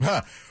kick.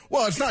 Huh.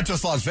 Well, it's not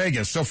just Las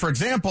Vegas. So, for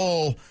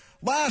example,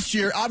 last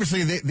year,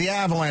 obviously, the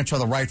Avalanche are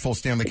the rightful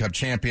Stanley Cup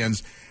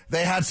champions.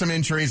 They had some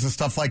injuries and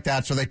stuff like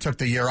that, so they took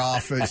the year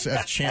off as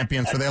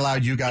champions. So they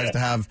allowed you guys to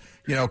have,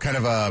 kind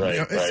of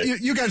a. Right.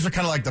 You guys are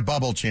kind of like the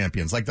bubble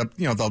champions, like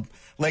the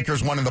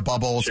Lakers won in the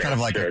bubble. It's kind of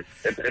like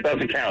it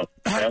doesn't count.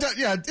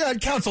 Yeah,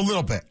 it counts a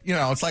little bit.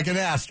 It's like an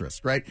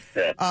asterisk, right?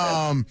 Yeah.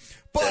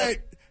 But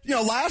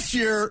last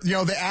year,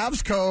 the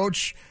Avs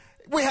coach.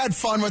 We had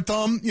fun with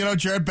them.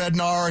 Jared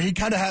Bednar, he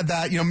kind of had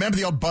that, remember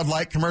the old Bud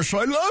Light commercial?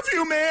 I love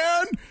you,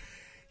 man.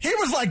 He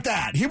was like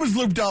that. He was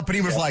looped up, and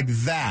he was like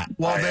that.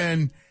 Well,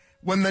 then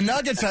when the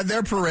Nuggets had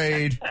their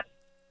parade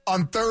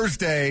on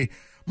Thursday,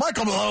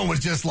 Michael Malone was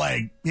just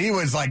he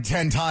was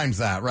 10 times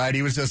that, right?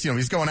 He was just,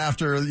 he's going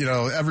after,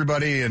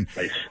 everybody. And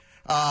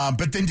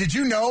but then did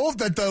you know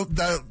that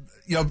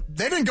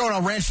they didn't go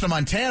on a ranch to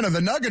Montana.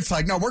 The Nuggets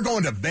no, we're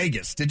going to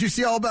Vegas. Did you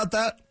see all about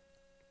that?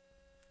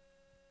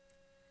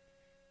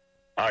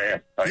 Oh, yeah,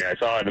 I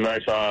saw it, and then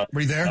I saw...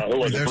 Were you there? Who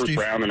was it? Bruce Steve?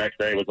 Brown the next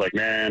day was like,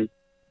 man...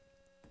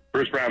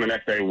 Bruce Brown the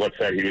next day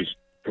said he was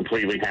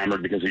completely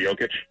hammered because of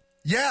Jokic.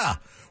 Yeah,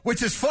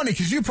 which is funny,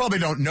 because you probably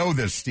don't know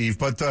this, Steve,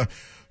 but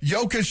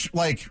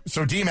Jokic,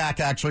 so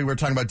D-Mac, actually, we were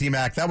talking about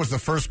D-Mac, that was the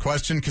first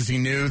question, because he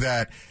knew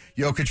that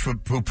Jokic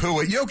would poo-poo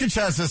it. Jokic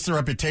has this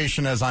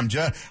reputation as, I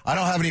don't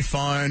have any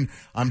fun,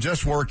 I'm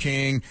just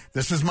working,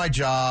 this is my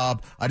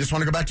job, I just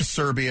want to go back to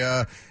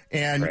Serbia.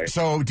 And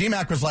so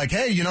D-Mac was like,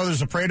 hey,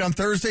 there's a parade on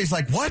Thursday. He's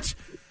like, what?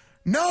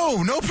 No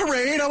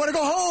parade. I want to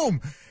go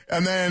home.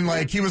 And then,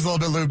 like, he was a little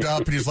bit lubed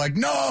up, and he's like,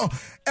 no,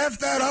 F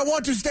that, I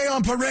want to stay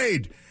on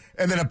parade.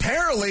 And then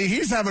apparently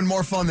he's having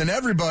more fun than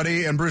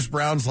everybody, and Bruce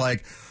Brown's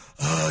like,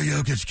 oh,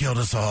 Jokic killed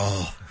us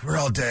all. We're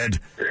all dead.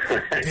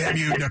 Damn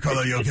you,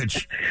 Nikola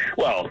Jokic.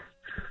 Well,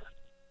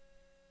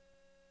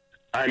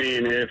 I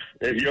mean, if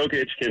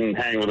Jokic can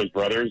hang with his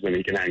brothers, then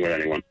he can hang with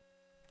anyone.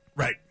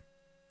 Right.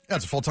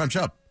 That's a full-time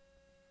job.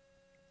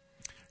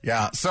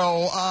 Yeah,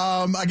 so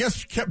I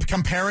guess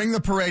comparing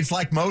the parades,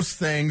 like most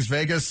things,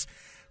 Vegas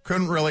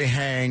couldn't really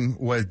hang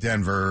with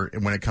Denver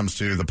when it comes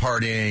to the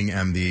partying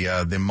and the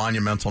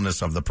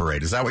monumentalness of the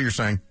parade. Is that what you're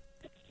saying?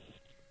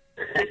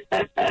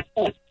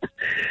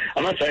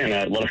 I'm not saying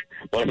that. What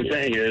I'm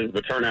saying is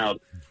the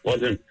turnout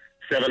wasn't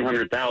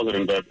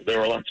 700,000, but there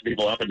were lots of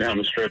people up and down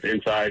the strip,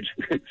 inside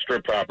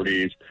strip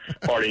properties,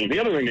 partying. The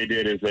other thing they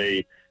did is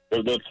the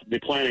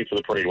planning for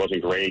the parade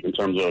wasn't great in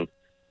terms of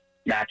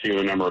matching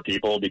the number of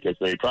people, because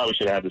they probably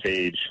should have the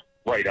stage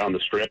right on the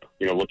strip,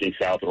 looking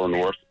south or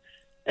north,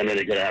 and then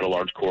they could have had a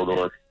large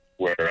corridor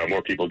where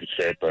more people could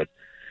sit. But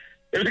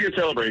it was a good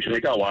celebration.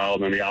 It got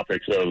wild, and the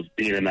optics of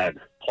being in that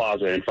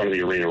plaza in front of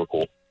the arena were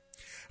cool.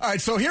 All right,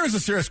 so here's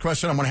a serious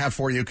question I'm going to have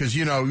for you, because,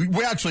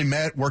 we actually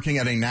met working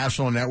at a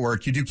national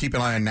network. You do keep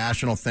an eye on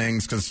national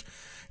things because,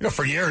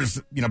 for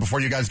years,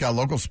 before you guys got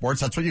local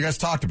sports, that's what you guys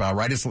talked about,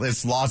 right?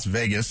 It's Las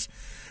Vegas.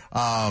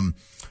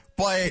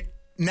 But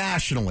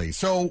nationally,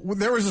 so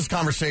there was this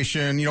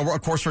conversation,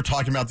 of course we're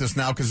talking about this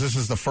now because this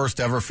is the first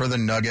ever for the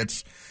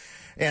Nuggets.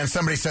 And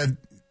somebody said,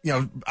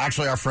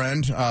 actually our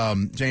friend,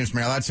 James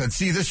Merlad said,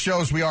 see, this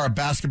shows we are a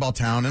basketball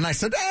town. And I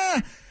said,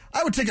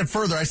 I would take it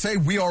further. I say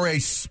we are a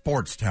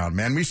sports town,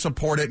 man. We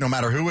support it no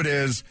matter who it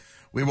is.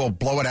 We will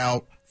blow it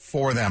out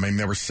for them. I mean,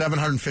 there were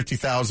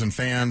 750,000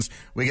 fans.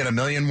 We get 1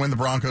 million when the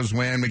Broncos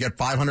win. We get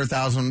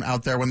 500,000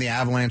 out there when the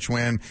Avalanche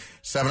win.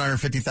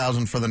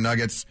 750,000 for the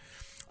Nuggets.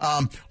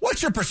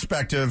 What's your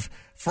perspective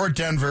for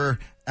Denver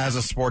as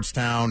a sports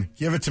town?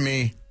 Give it to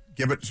me.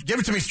 Give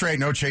it to me straight,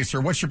 no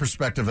chaser. What's your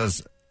perspective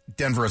as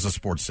Denver as a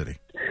sports city?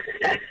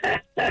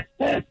 I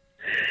think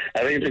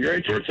it's a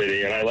great sports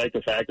city, and I like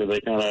the fact that they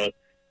kind of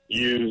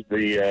use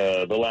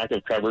the lack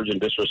of coverage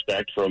and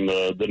disrespect from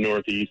the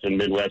Northeast and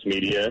Midwest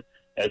media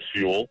as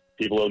fuel.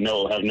 People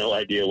have no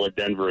idea what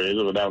Denver is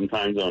or the Mountain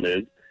Time Zone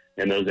is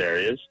in those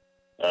areas.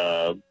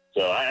 So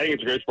I think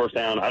it's a great sports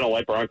town. I don't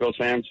like Broncos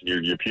fans.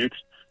 You're pukes.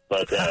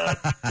 But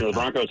the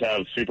Broncos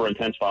have super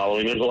intense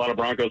following. There's a lot of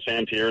Broncos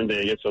fans here in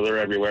Vegas, so they're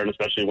everywhere, and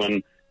especially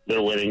when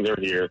they're winning, they're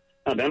here.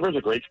 Denver's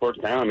a great sports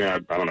town. I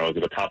mean, I don't know, is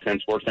it a top 10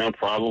 sports town?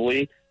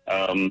 Probably.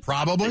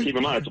 Probably. Keep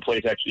in mind, it's a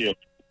place actually,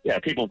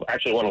 people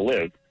actually want to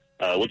live,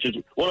 which is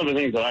one of the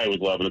things that I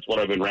always love, and it's what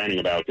I've been ranting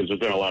about, because there's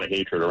been a lot of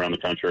hatred around the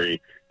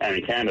country and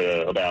in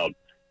Canada about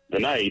the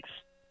Knights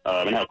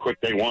and how quick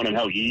they won and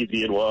how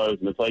easy it was.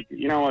 And it's like,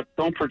 you know what,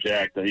 don't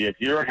project. If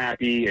you're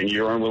happy and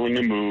you're unwilling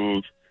to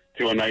move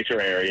to a nicer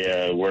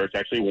area where it's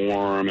actually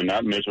warm and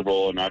not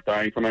miserable and not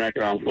dying from an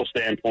economical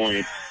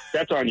standpoint,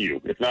 that's on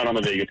you. It's not on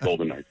the Vegas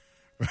Golden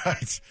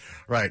Knights.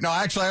 Right. No,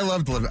 actually, I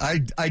loved living.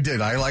 I did.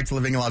 I liked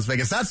living in Las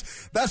Vegas.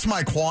 That's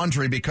my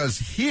quandary, because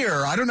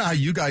here, I don't know how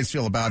you guys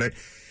feel about it.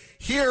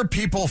 Here,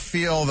 people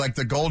feel like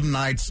the Golden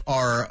Knights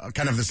are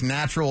kind of this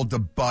natural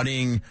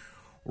budding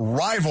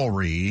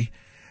rivalry.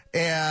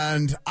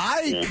 And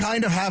I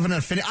kind of have an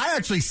affinity. I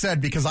actually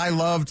said, because I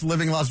loved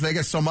living in Las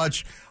Vegas so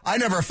much, I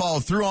never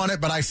followed through on it,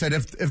 but I said,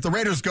 if the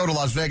Raiders go to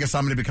Las Vegas,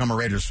 I'm going to become a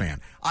Raiders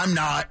fan. I'm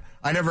not.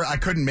 I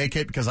couldn't make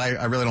it because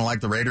I really don't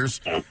like the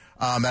Raiders.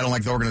 I don't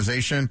like the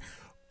organization.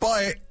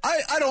 But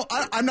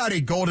I'm not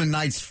a Golden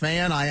Knights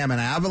fan. I am an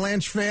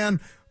Avalanche fan.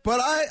 But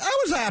I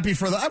was happy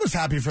for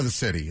the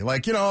city.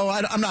 Like,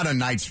 I'm not a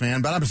Knights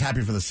fan, but I was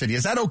happy for the city.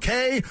 Is that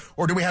okay?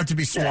 Or do we have to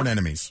be sworn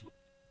enemies?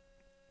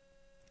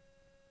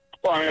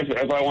 Well, I mean,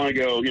 if I want to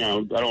go, I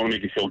don't want to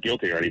make you feel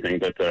guilty or anything,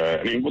 but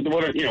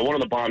one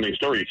of the bonding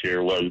stories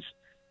here was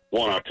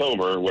 1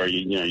 October, where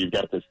you've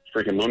got this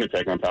freaking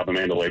lunatic on top of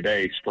Mandalay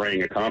Bay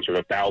spraying a concert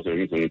of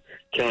thousands and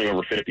killing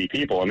over 50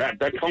 people, and that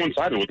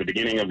coincided with the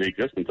beginning of the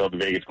existence of the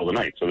Vegas Golden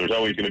Knights. So there's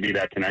always going to be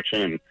that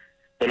connection. And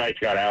the Knights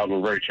got out and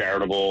were very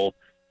charitable.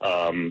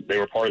 They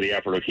were part of the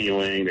effort of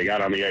healing. They got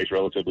on the ice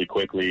relatively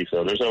quickly,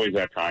 so there's always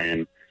that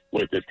tie-in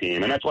with this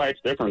team, and that's why it's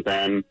different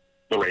than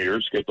the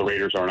Raiders, because the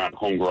Raiders are not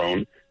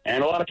homegrown.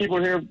 And a lot of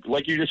people here,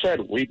 like you just said,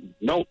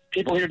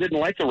 people here didn't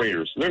like the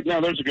Raiders.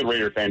 There's a good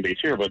Raider fan base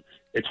here, but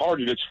it's hard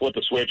to just flip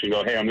a switch and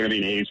go, hey, I'm going to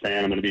be an A's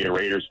fan, I'm going to be a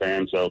Raiders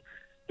fan. So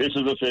this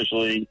is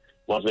officially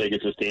Las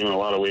Vegas' team in a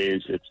lot of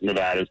ways. It's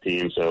Nevada's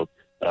team, so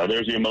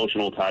there's the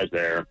emotional ties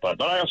there. But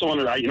I also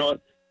wondered, you know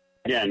what?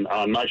 Again,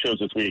 on my shows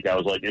this week, I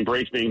was like,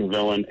 embrace being a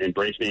villain,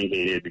 embrace being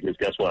hated, because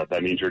guess what?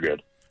 That means you're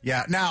good.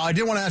 Yeah. Now, I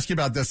did want to ask you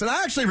about this, and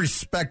I actually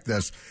respect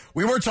this.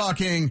 We were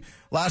talking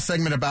last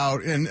segment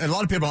about, and a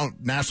lot of people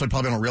nationally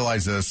probably don't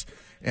realize this,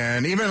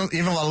 and even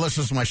a lot of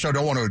listeners to my show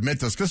don't want to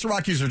admit this, because the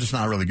Rockies are just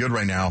not really good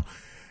right now.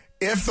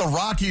 If the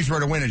Rockies were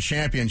to win a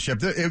championship,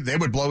 they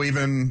would blow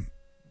even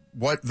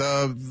what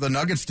the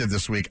Nuggets did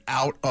this week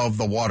out of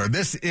the water.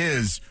 This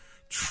is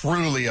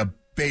truly a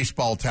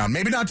baseball town.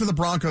 Maybe not to the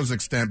Broncos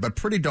extent, but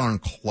pretty darn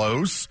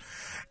close.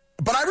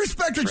 But I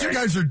respect what you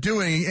guys are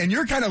doing, and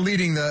you're kind of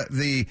leading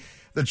the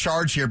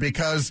charge here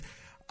because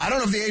I don't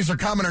know if the A's are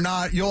coming or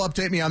not. You'll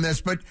update me on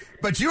this.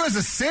 But you as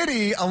a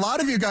city, a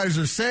lot of you guys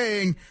are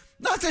saying,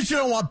 not that you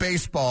don't want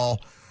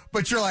baseball,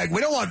 but you're like,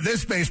 we don't want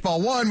this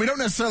baseball. One, we don't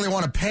necessarily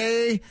want to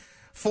pay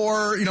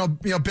for,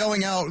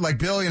 billing out like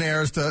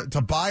billionaires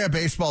to buy a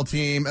baseball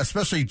team,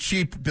 especially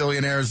cheap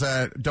billionaires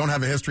that don't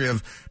have a history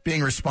of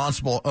being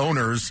responsible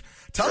owners.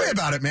 Tell me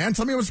about it, man.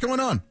 Tell me what's going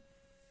on.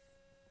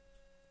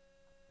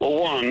 Well,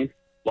 one,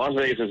 Las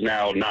Vegas is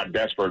now not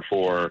desperate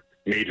for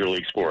Major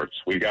League Sports.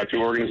 We've got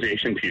two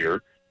organizations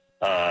here.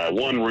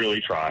 One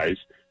really tries,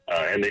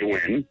 and they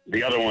win.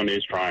 The other one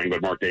is trying,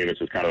 but Mark Davis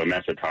is kind of a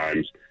mess at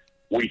times.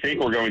 We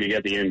think we're going to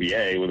get the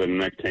NBA within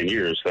the next 10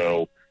 years,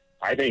 so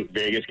I think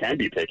Vegas can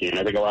be picky, and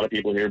I think a lot of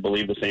people here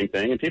believe the same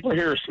thing, and people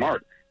here are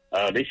smart.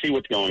 They see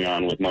what's going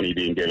on with money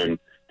being given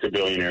to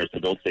billionaires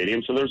to build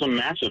stadiums, so there's a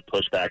massive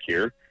pushback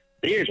here.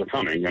 The A's are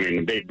coming. I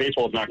mean,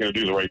 baseball's not going to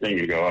do the right thing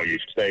and go, you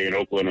should stay in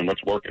Oakland and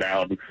let's work it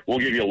out, and we'll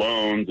give you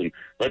loans, and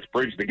let's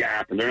bridge the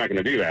gap, and they're not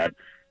going to do that.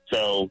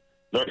 So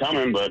they're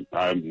coming, but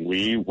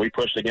we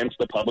pushed against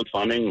the public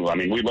funding. I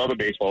mean, we love a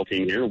baseball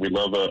team here. We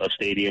love a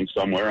stadium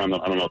somewhere. I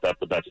don't know if that's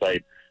the best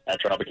site at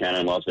Tropicana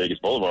and Las Vegas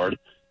Boulevard.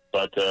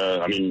 But,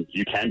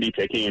 you can be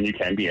picky and you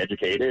can be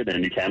educated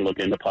and you can look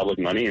into public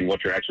money and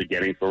what you're actually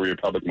getting for your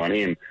public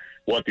money and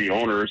what the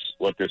owners,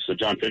 what this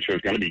John Fisher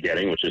is going to be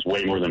getting, which is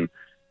way more than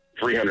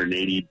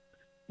 $380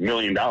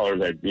 million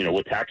that,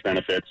 with tax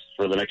benefits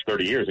for the next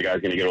 30 years. The guy's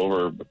going to get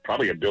over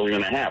probably $1.5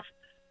 billion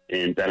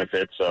in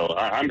benefits. So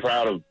I'm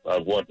proud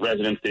of what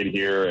residents did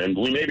here. And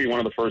we may be one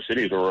of the first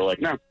cities where we're like,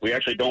 no, we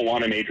actually don't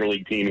want a major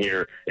league team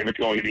here if it's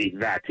going to be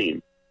that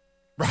team.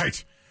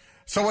 Right.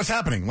 So what's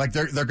happening? Like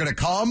they're going to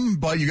come,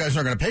 but you guys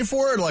aren't going to pay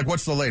for it? Like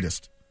what's the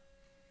latest?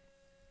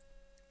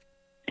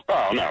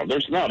 Oh, no,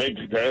 there's no. Do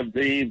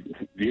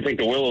you think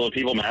the will of the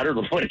people mattered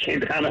when it came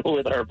down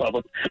with our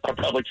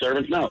public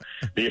servants? No.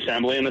 The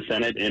Assembly and the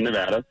Senate in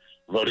Nevada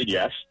voted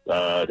yes.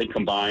 I think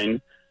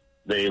combined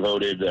they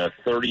voted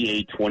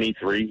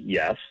 38-23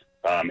 yes.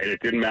 And it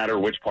didn't matter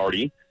which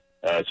party.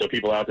 So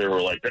people out there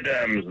were like, the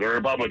Dems, the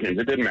Republicans.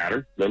 It didn't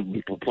matter.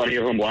 Plenty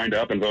of them lined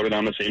up and voted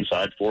on the same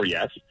side for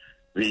yes.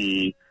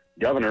 The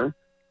governor,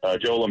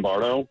 Joe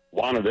Lombardo,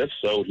 wanted this,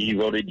 so he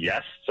voted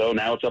yes. So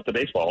now it's up to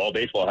baseball. All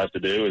baseball has to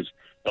do is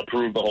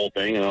approve the whole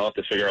thing, and they'll have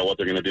to figure out what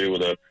they're going to do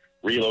with a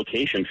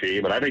relocation fee.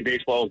 But I think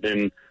baseball has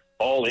been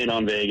all in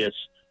on Vegas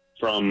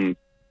from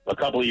a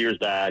couple of years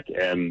back,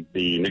 and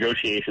the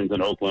negotiations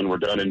in Oakland were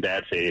done in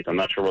bad faith. I'm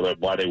not sure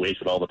why they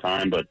wasted all the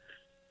time, but,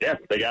 yeah,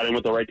 they got in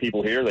with the right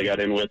people here. They got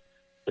in with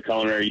the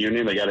Culinary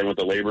Union. They got in with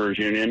the Laborers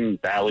Union.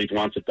 Bally's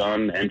wants it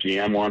done.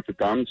 MGM wants it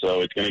done,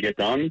 so it's going to get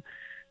done.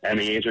 And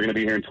the A's are going to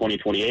be here in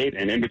 2028.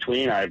 And in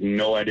between, I have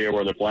no idea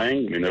where they're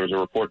playing. I mean, there was a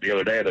report the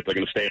other day that they're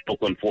going to stay in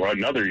Oakland for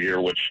another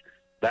year, which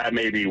that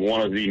may be one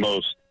of the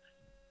most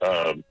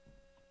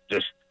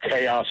just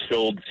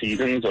chaos-filled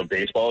seasons of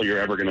baseball you're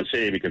ever going to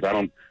see, because I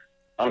don't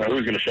know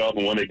who's going to show up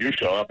and when they do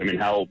show up. I mean,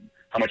 how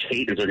much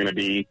hate is there going to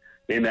be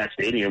in that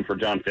stadium for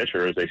John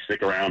Fisher as they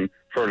stick around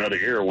for another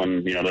year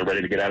when, they're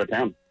ready to get out of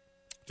town?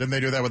 Didn't they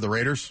do that with the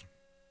Raiders?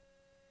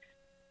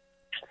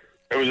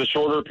 It was a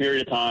shorter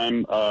period of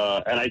time,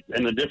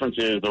 and the difference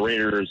is the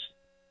Raiders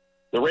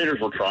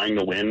were trying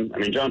to win. I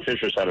mean, John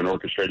Fisher's had an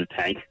orchestrated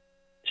tank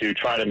to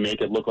try to make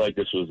it look like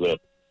this was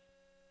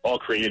all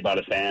created by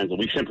the fans, and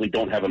we simply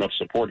don't have enough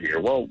support here.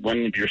 Well,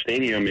 when your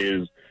stadium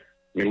is,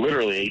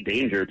 literally a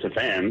danger to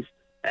fans,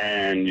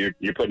 and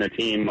you're putting a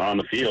team on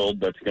the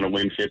field that's going to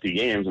win 50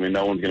 games,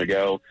 no one's going to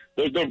go.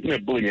 Believe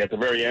me, at the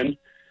very end,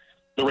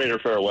 the Raider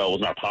farewell was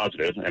not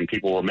positive, and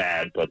people were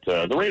mad. But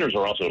the Raiders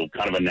are also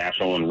kind of a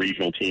national and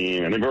regional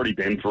team, and they've already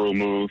been through a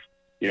move.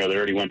 They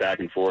already went back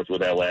and forth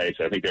with L.A.,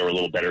 so I think they were a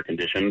little better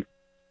conditioned.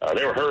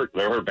 They were hurt.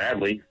 They were hurt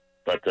badly,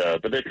 but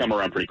they've come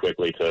around pretty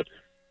quickly to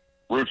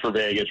root for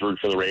Vegas, root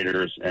for the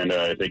Raiders, and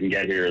if they can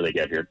get here, they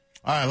get here.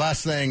 All right,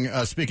 last thing,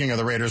 speaking of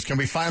the Raiders, can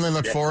we finally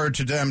look forward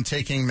to them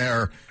taking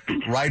their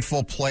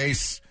rightful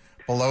place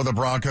below the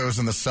Broncos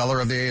in the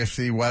cellar of the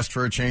AFC West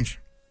for a change?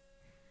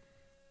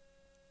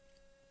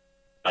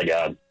 My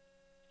God,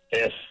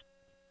 if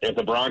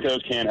the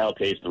Broncos can't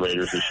outpace the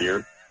Raiders this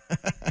year,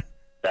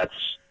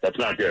 that's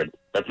not good.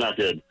 That's not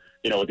good.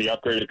 With the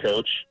upgraded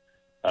coach,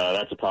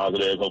 that's a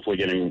positive. Hopefully,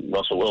 getting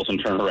Russell Wilson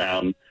turned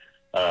around.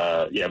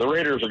 The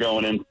Raiders are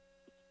going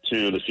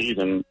into the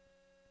season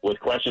with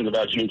questions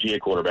about Jimmy G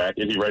at quarterback.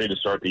 Is he ready to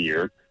start the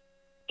year?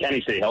 Can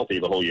he stay healthy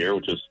the whole year,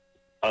 which is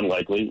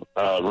unlikely?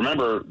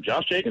 Remember,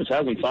 Josh Jacobs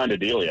hasn't signed a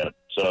deal yet,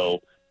 so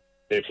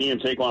if he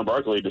and Saquon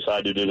Barkley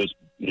decide to do this,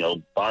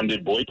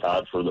 bonded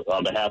boycott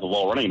on behalf of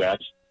all running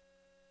backs,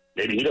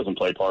 maybe he doesn't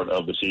play part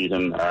of the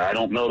season. I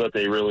don't know that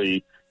they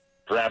really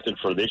drafted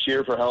for this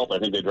year for help. I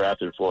think they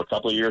drafted for a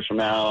couple of years from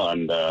now,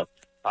 and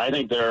I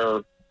think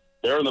they're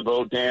in the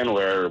boat, Dan,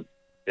 where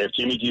if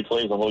Jimmy G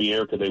plays the whole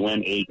year, could they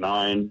win 8,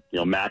 9,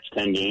 max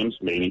 10 games?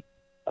 Maybe.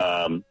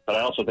 But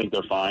I also think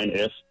they're fine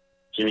if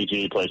Jimmy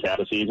G plays half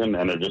a season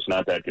and they're just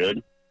not that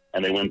good,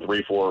 and they win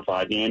 3, 4, or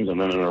 5 games, and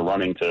then they're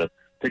running to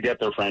get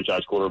their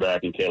franchise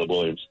quarterback in Caleb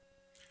Williams.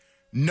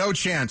 no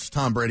chance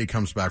Tom Brady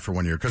comes back for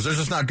 1 year because they're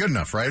just not good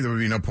enough, right? There would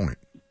be no point.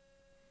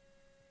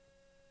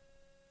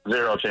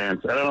 Zero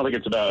chance. I don't think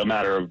it's about a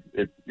matter of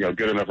it's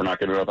good enough or not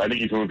good enough. I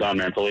think he's moved on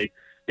mentally.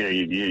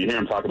 You hear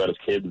him talk about his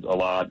kids a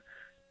lot.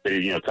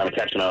 Kind of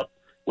catching up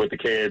with the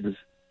kids.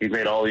 He's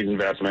made all these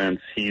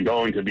investments. He's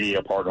going to be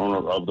a part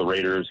owner of the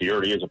Raiders. He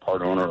already is a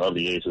part owner of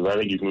the Aces. I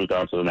think he's moved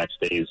on to the next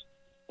phase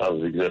of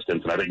his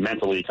existence, and I think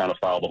mentally he kind of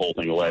filed the whole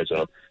thing away.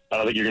 So I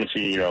don't think you're going to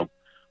see,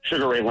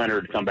 Sugar Ray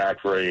Leonard come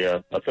back for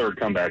a third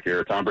comeback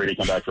here. Tom Brady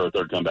come back for a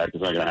third comeback.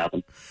 It's not going to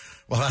happen.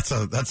 Well, that's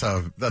a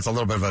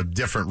little bit of a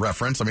different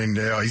reference. I mean,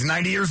 he's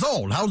 90 years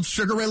old. How's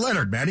Sugar Ray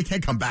Leonard, man? He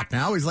can't come back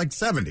now. He's like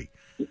 70.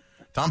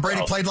 Tom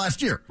Brady played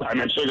last year. I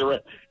meant Sugar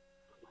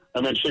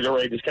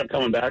Ray just kept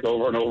coming back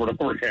over and over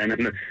and over again,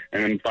 and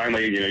then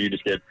finally, you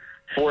just get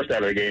forced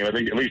out of the game. I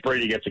think at least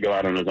Brady gets to go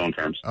out on his own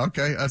terms.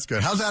 Okay, that's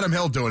good. How's Adam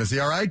Hill doing? Is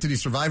he all right? Did he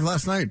survive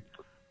last night?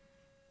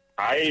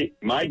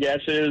 My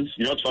guess is,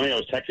 it's funny, I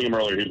was texting him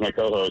earlier, he's my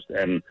co-host,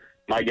 and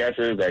my guess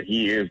is that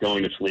he is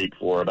going to sleep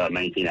for about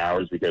 19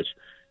 hours because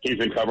he's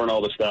been covering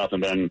all the stuff,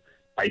 and then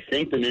I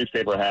think the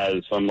newspaper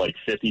has some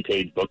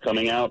 50-page book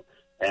coming out,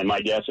 and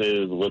my guess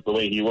is with the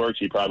way he works,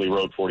 he probably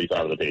wrote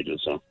 45 of the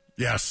pages. So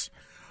yes.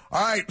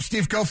 All right,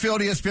 Steve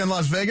Cofield, ESPN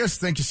Las Vegas,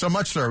 thank you so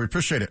much, sir. We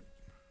appreciate it.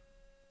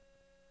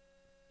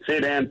 See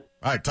you, Dan.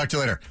 All right, talk to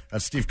you later.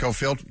 That's Steve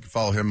Cofield. You can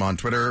follow him on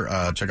Twitter.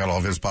 Check out all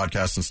of his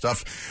podcasts and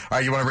stuff. All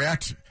right, you want to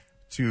react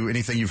to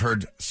anything you've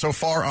heard so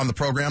far on the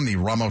program? The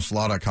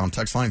RamosLaw.com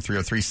text line,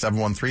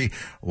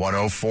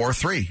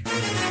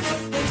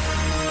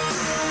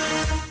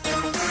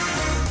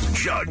 303-713-1043.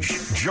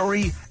 Judge,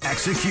 jury,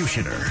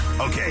 executioner.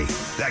 Okay,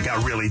 that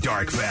got really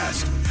dark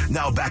fast.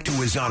 Now back to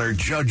His Honor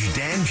Judge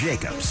Dan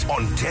Jacobs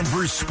on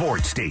Denver's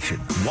Sports Station,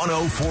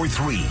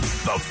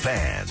 104.3 The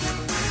Fan.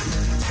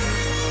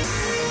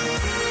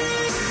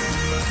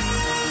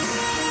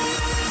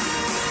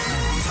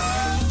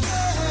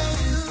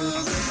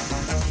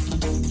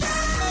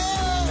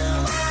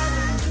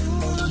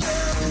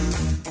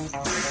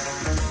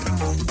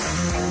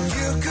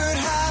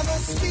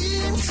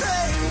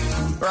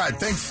 All right,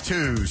 thanks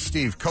to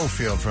Steve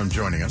Cofield for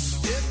joining us.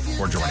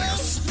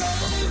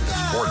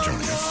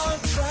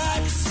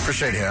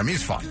 Appreciate him.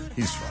 He's fun.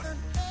 He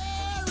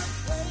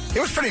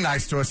was pretty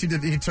nice to us. He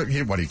took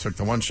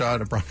the one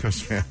shot at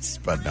Broncos fans,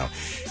 but no,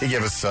 he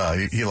gave us.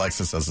 He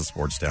likes us as a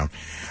sports town.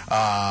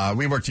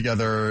 We worked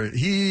together.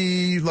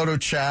 Lodo,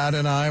 Chad,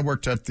 and I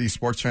worked at the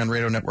Sports Fan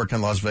Radio Network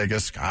in Las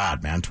Vegas.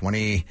 God, man,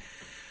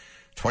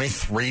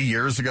 23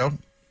 years ago,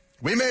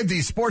 we made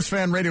the Sports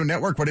Fan Radio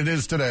Network what it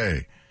is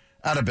today.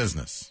 Out of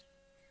business.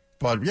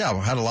 But yeah, we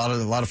had a lot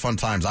of fun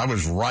times. I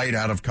was right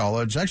out of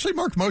college. Actually,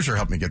 Mark Mosier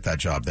helped me get that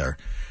job there.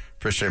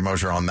 Appreciate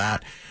Mosier on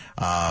that.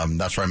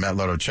 That's where I met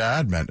Lodo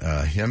Chad, met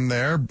him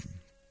there.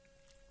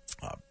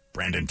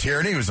 Brandon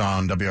Tierney, who's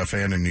on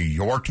WFAN in New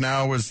York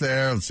now, was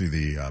there. Let's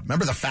see,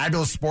 remember the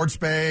Fabulous Sports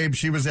Babe?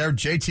 She was there.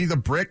 JT the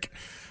Brick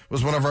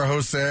was one of our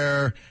hosts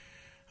there.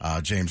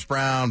 James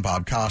Brown,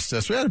 Bob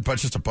Costas. We had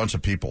just a bunch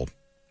of people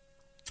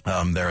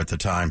there at the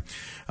time.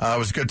 It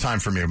was a good time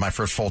for me, my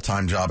first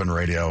full-time job in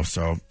radio,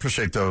 so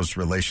appreciate those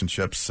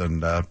relationships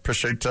and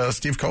appreciate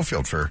Steve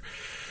Cofield for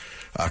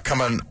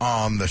coming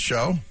on the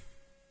show.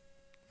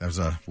 That was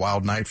a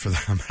wild night for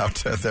them out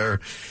there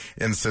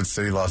in Sin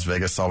City, Las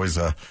Vegas. Always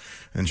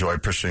enjoy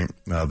pushing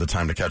the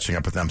time to catching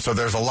up with them. So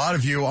there's a lot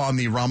of you on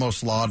the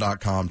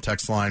RamosLaw.com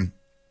text line.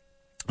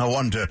 I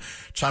wanted to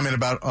chime in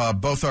about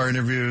both our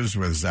interviews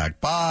with Zach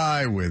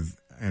Bye, with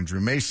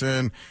Andrew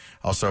Mason,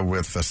 also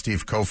with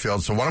Steve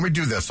Cofield. So why don't we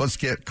do this? Let's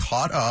get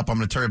caught up. I'm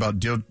going to tell you about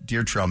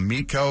Deer Trail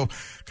Meat Co.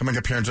 coming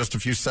up here in just a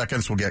few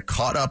seconds. We'll get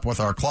caught up with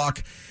our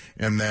clock,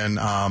 and then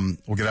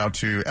we'll get out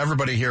to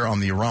everybody here on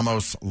the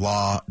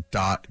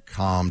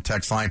RamosLaw.com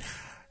text line.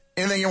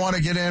 Anything you want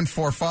to get in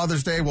for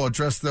Father's Day, we'll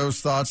address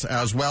those thoughts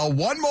as well.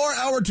 One more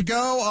hour to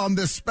go on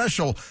this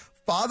special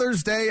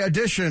Father's Day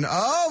edition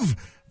of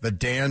The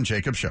Dan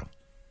Jacobs Show.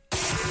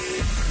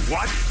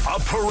 What a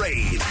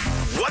parade.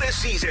 What a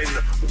season.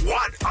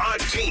 What a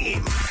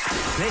team.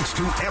 Thanks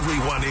to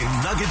everyone in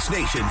Nuggets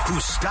Nation who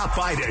stopped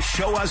by to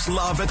show us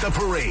love at the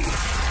parade.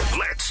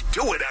 Let's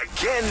do it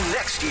again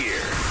next year.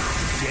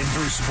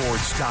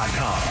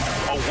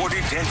 Denversports.com.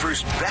 Awarded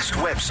Denver's best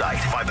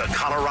website by the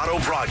Colorado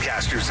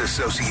Broadcasters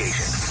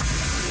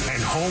Association.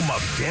 And home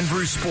of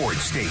Denver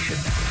Sports Station.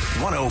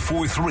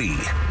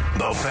 104.3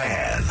 The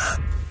Fan.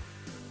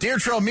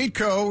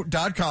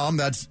 DeerTrailMeatCo.com.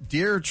 That's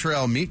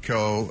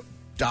DeerTrailMeatCo.com.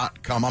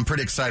 I'm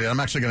pretty excited. I'm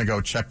actually going to go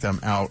check them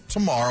out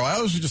tomorrow. I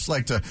always just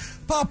like to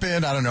pop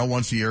in, I don't know,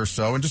 once a year or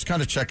so and just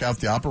kind of check out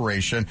the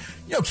operation.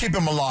 Keep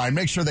them aligned.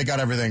 Make sure they got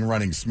everything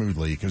running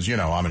smoothly because,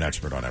 I'm an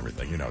expert on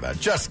everything. You know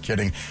that. Just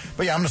kidding.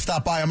 But yeah, I'm going to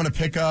stop by. I'm going to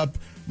pick up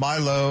my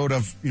load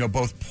of,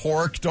 both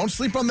pork. Don't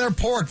sleep on their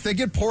pork. They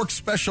get pork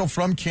special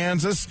from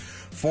Kansas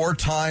 4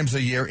 times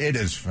a year. It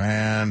is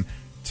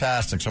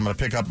fantastic. So I'm going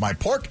to pick up my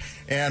pork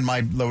and my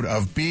load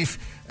of beef,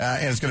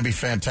 and it's going to be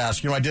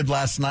fantastic. I did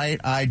last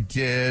night. I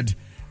did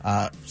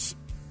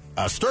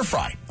stir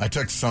fry. I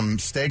took some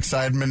steaks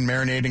I had been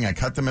marinating. I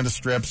cut them into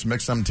strips,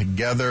 mixed them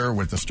together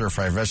with the stir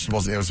fry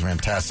vegetables. It was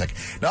fantastic.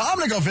 Now, I'm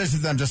going to go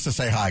visit them just to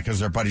say hi because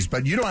they're buddies,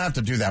 but you don't have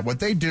to do that. What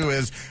they do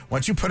is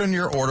once you put in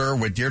your order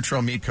with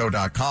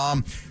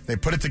DeerTrailMeatCo.com, they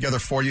put it together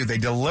for you. They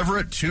deliver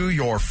it to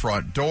your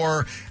front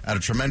door at a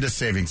tremendous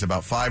savings,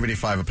 about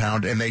 $5.85 a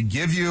pound, and they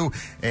give you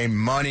a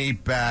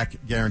money-back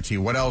guarantee.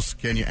 What else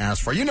can you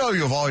ask for? You know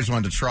you've always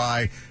wanted to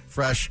try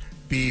fresh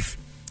beef.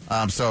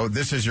 So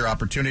this is your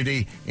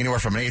opportunity, anywhere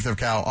from an eighth of a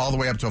cow all the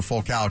way up to a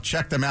full cow.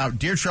 Check them out,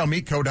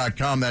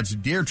 DeerTrailMeatCo.com. That's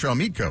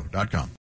DeerTrailMeatCo.com.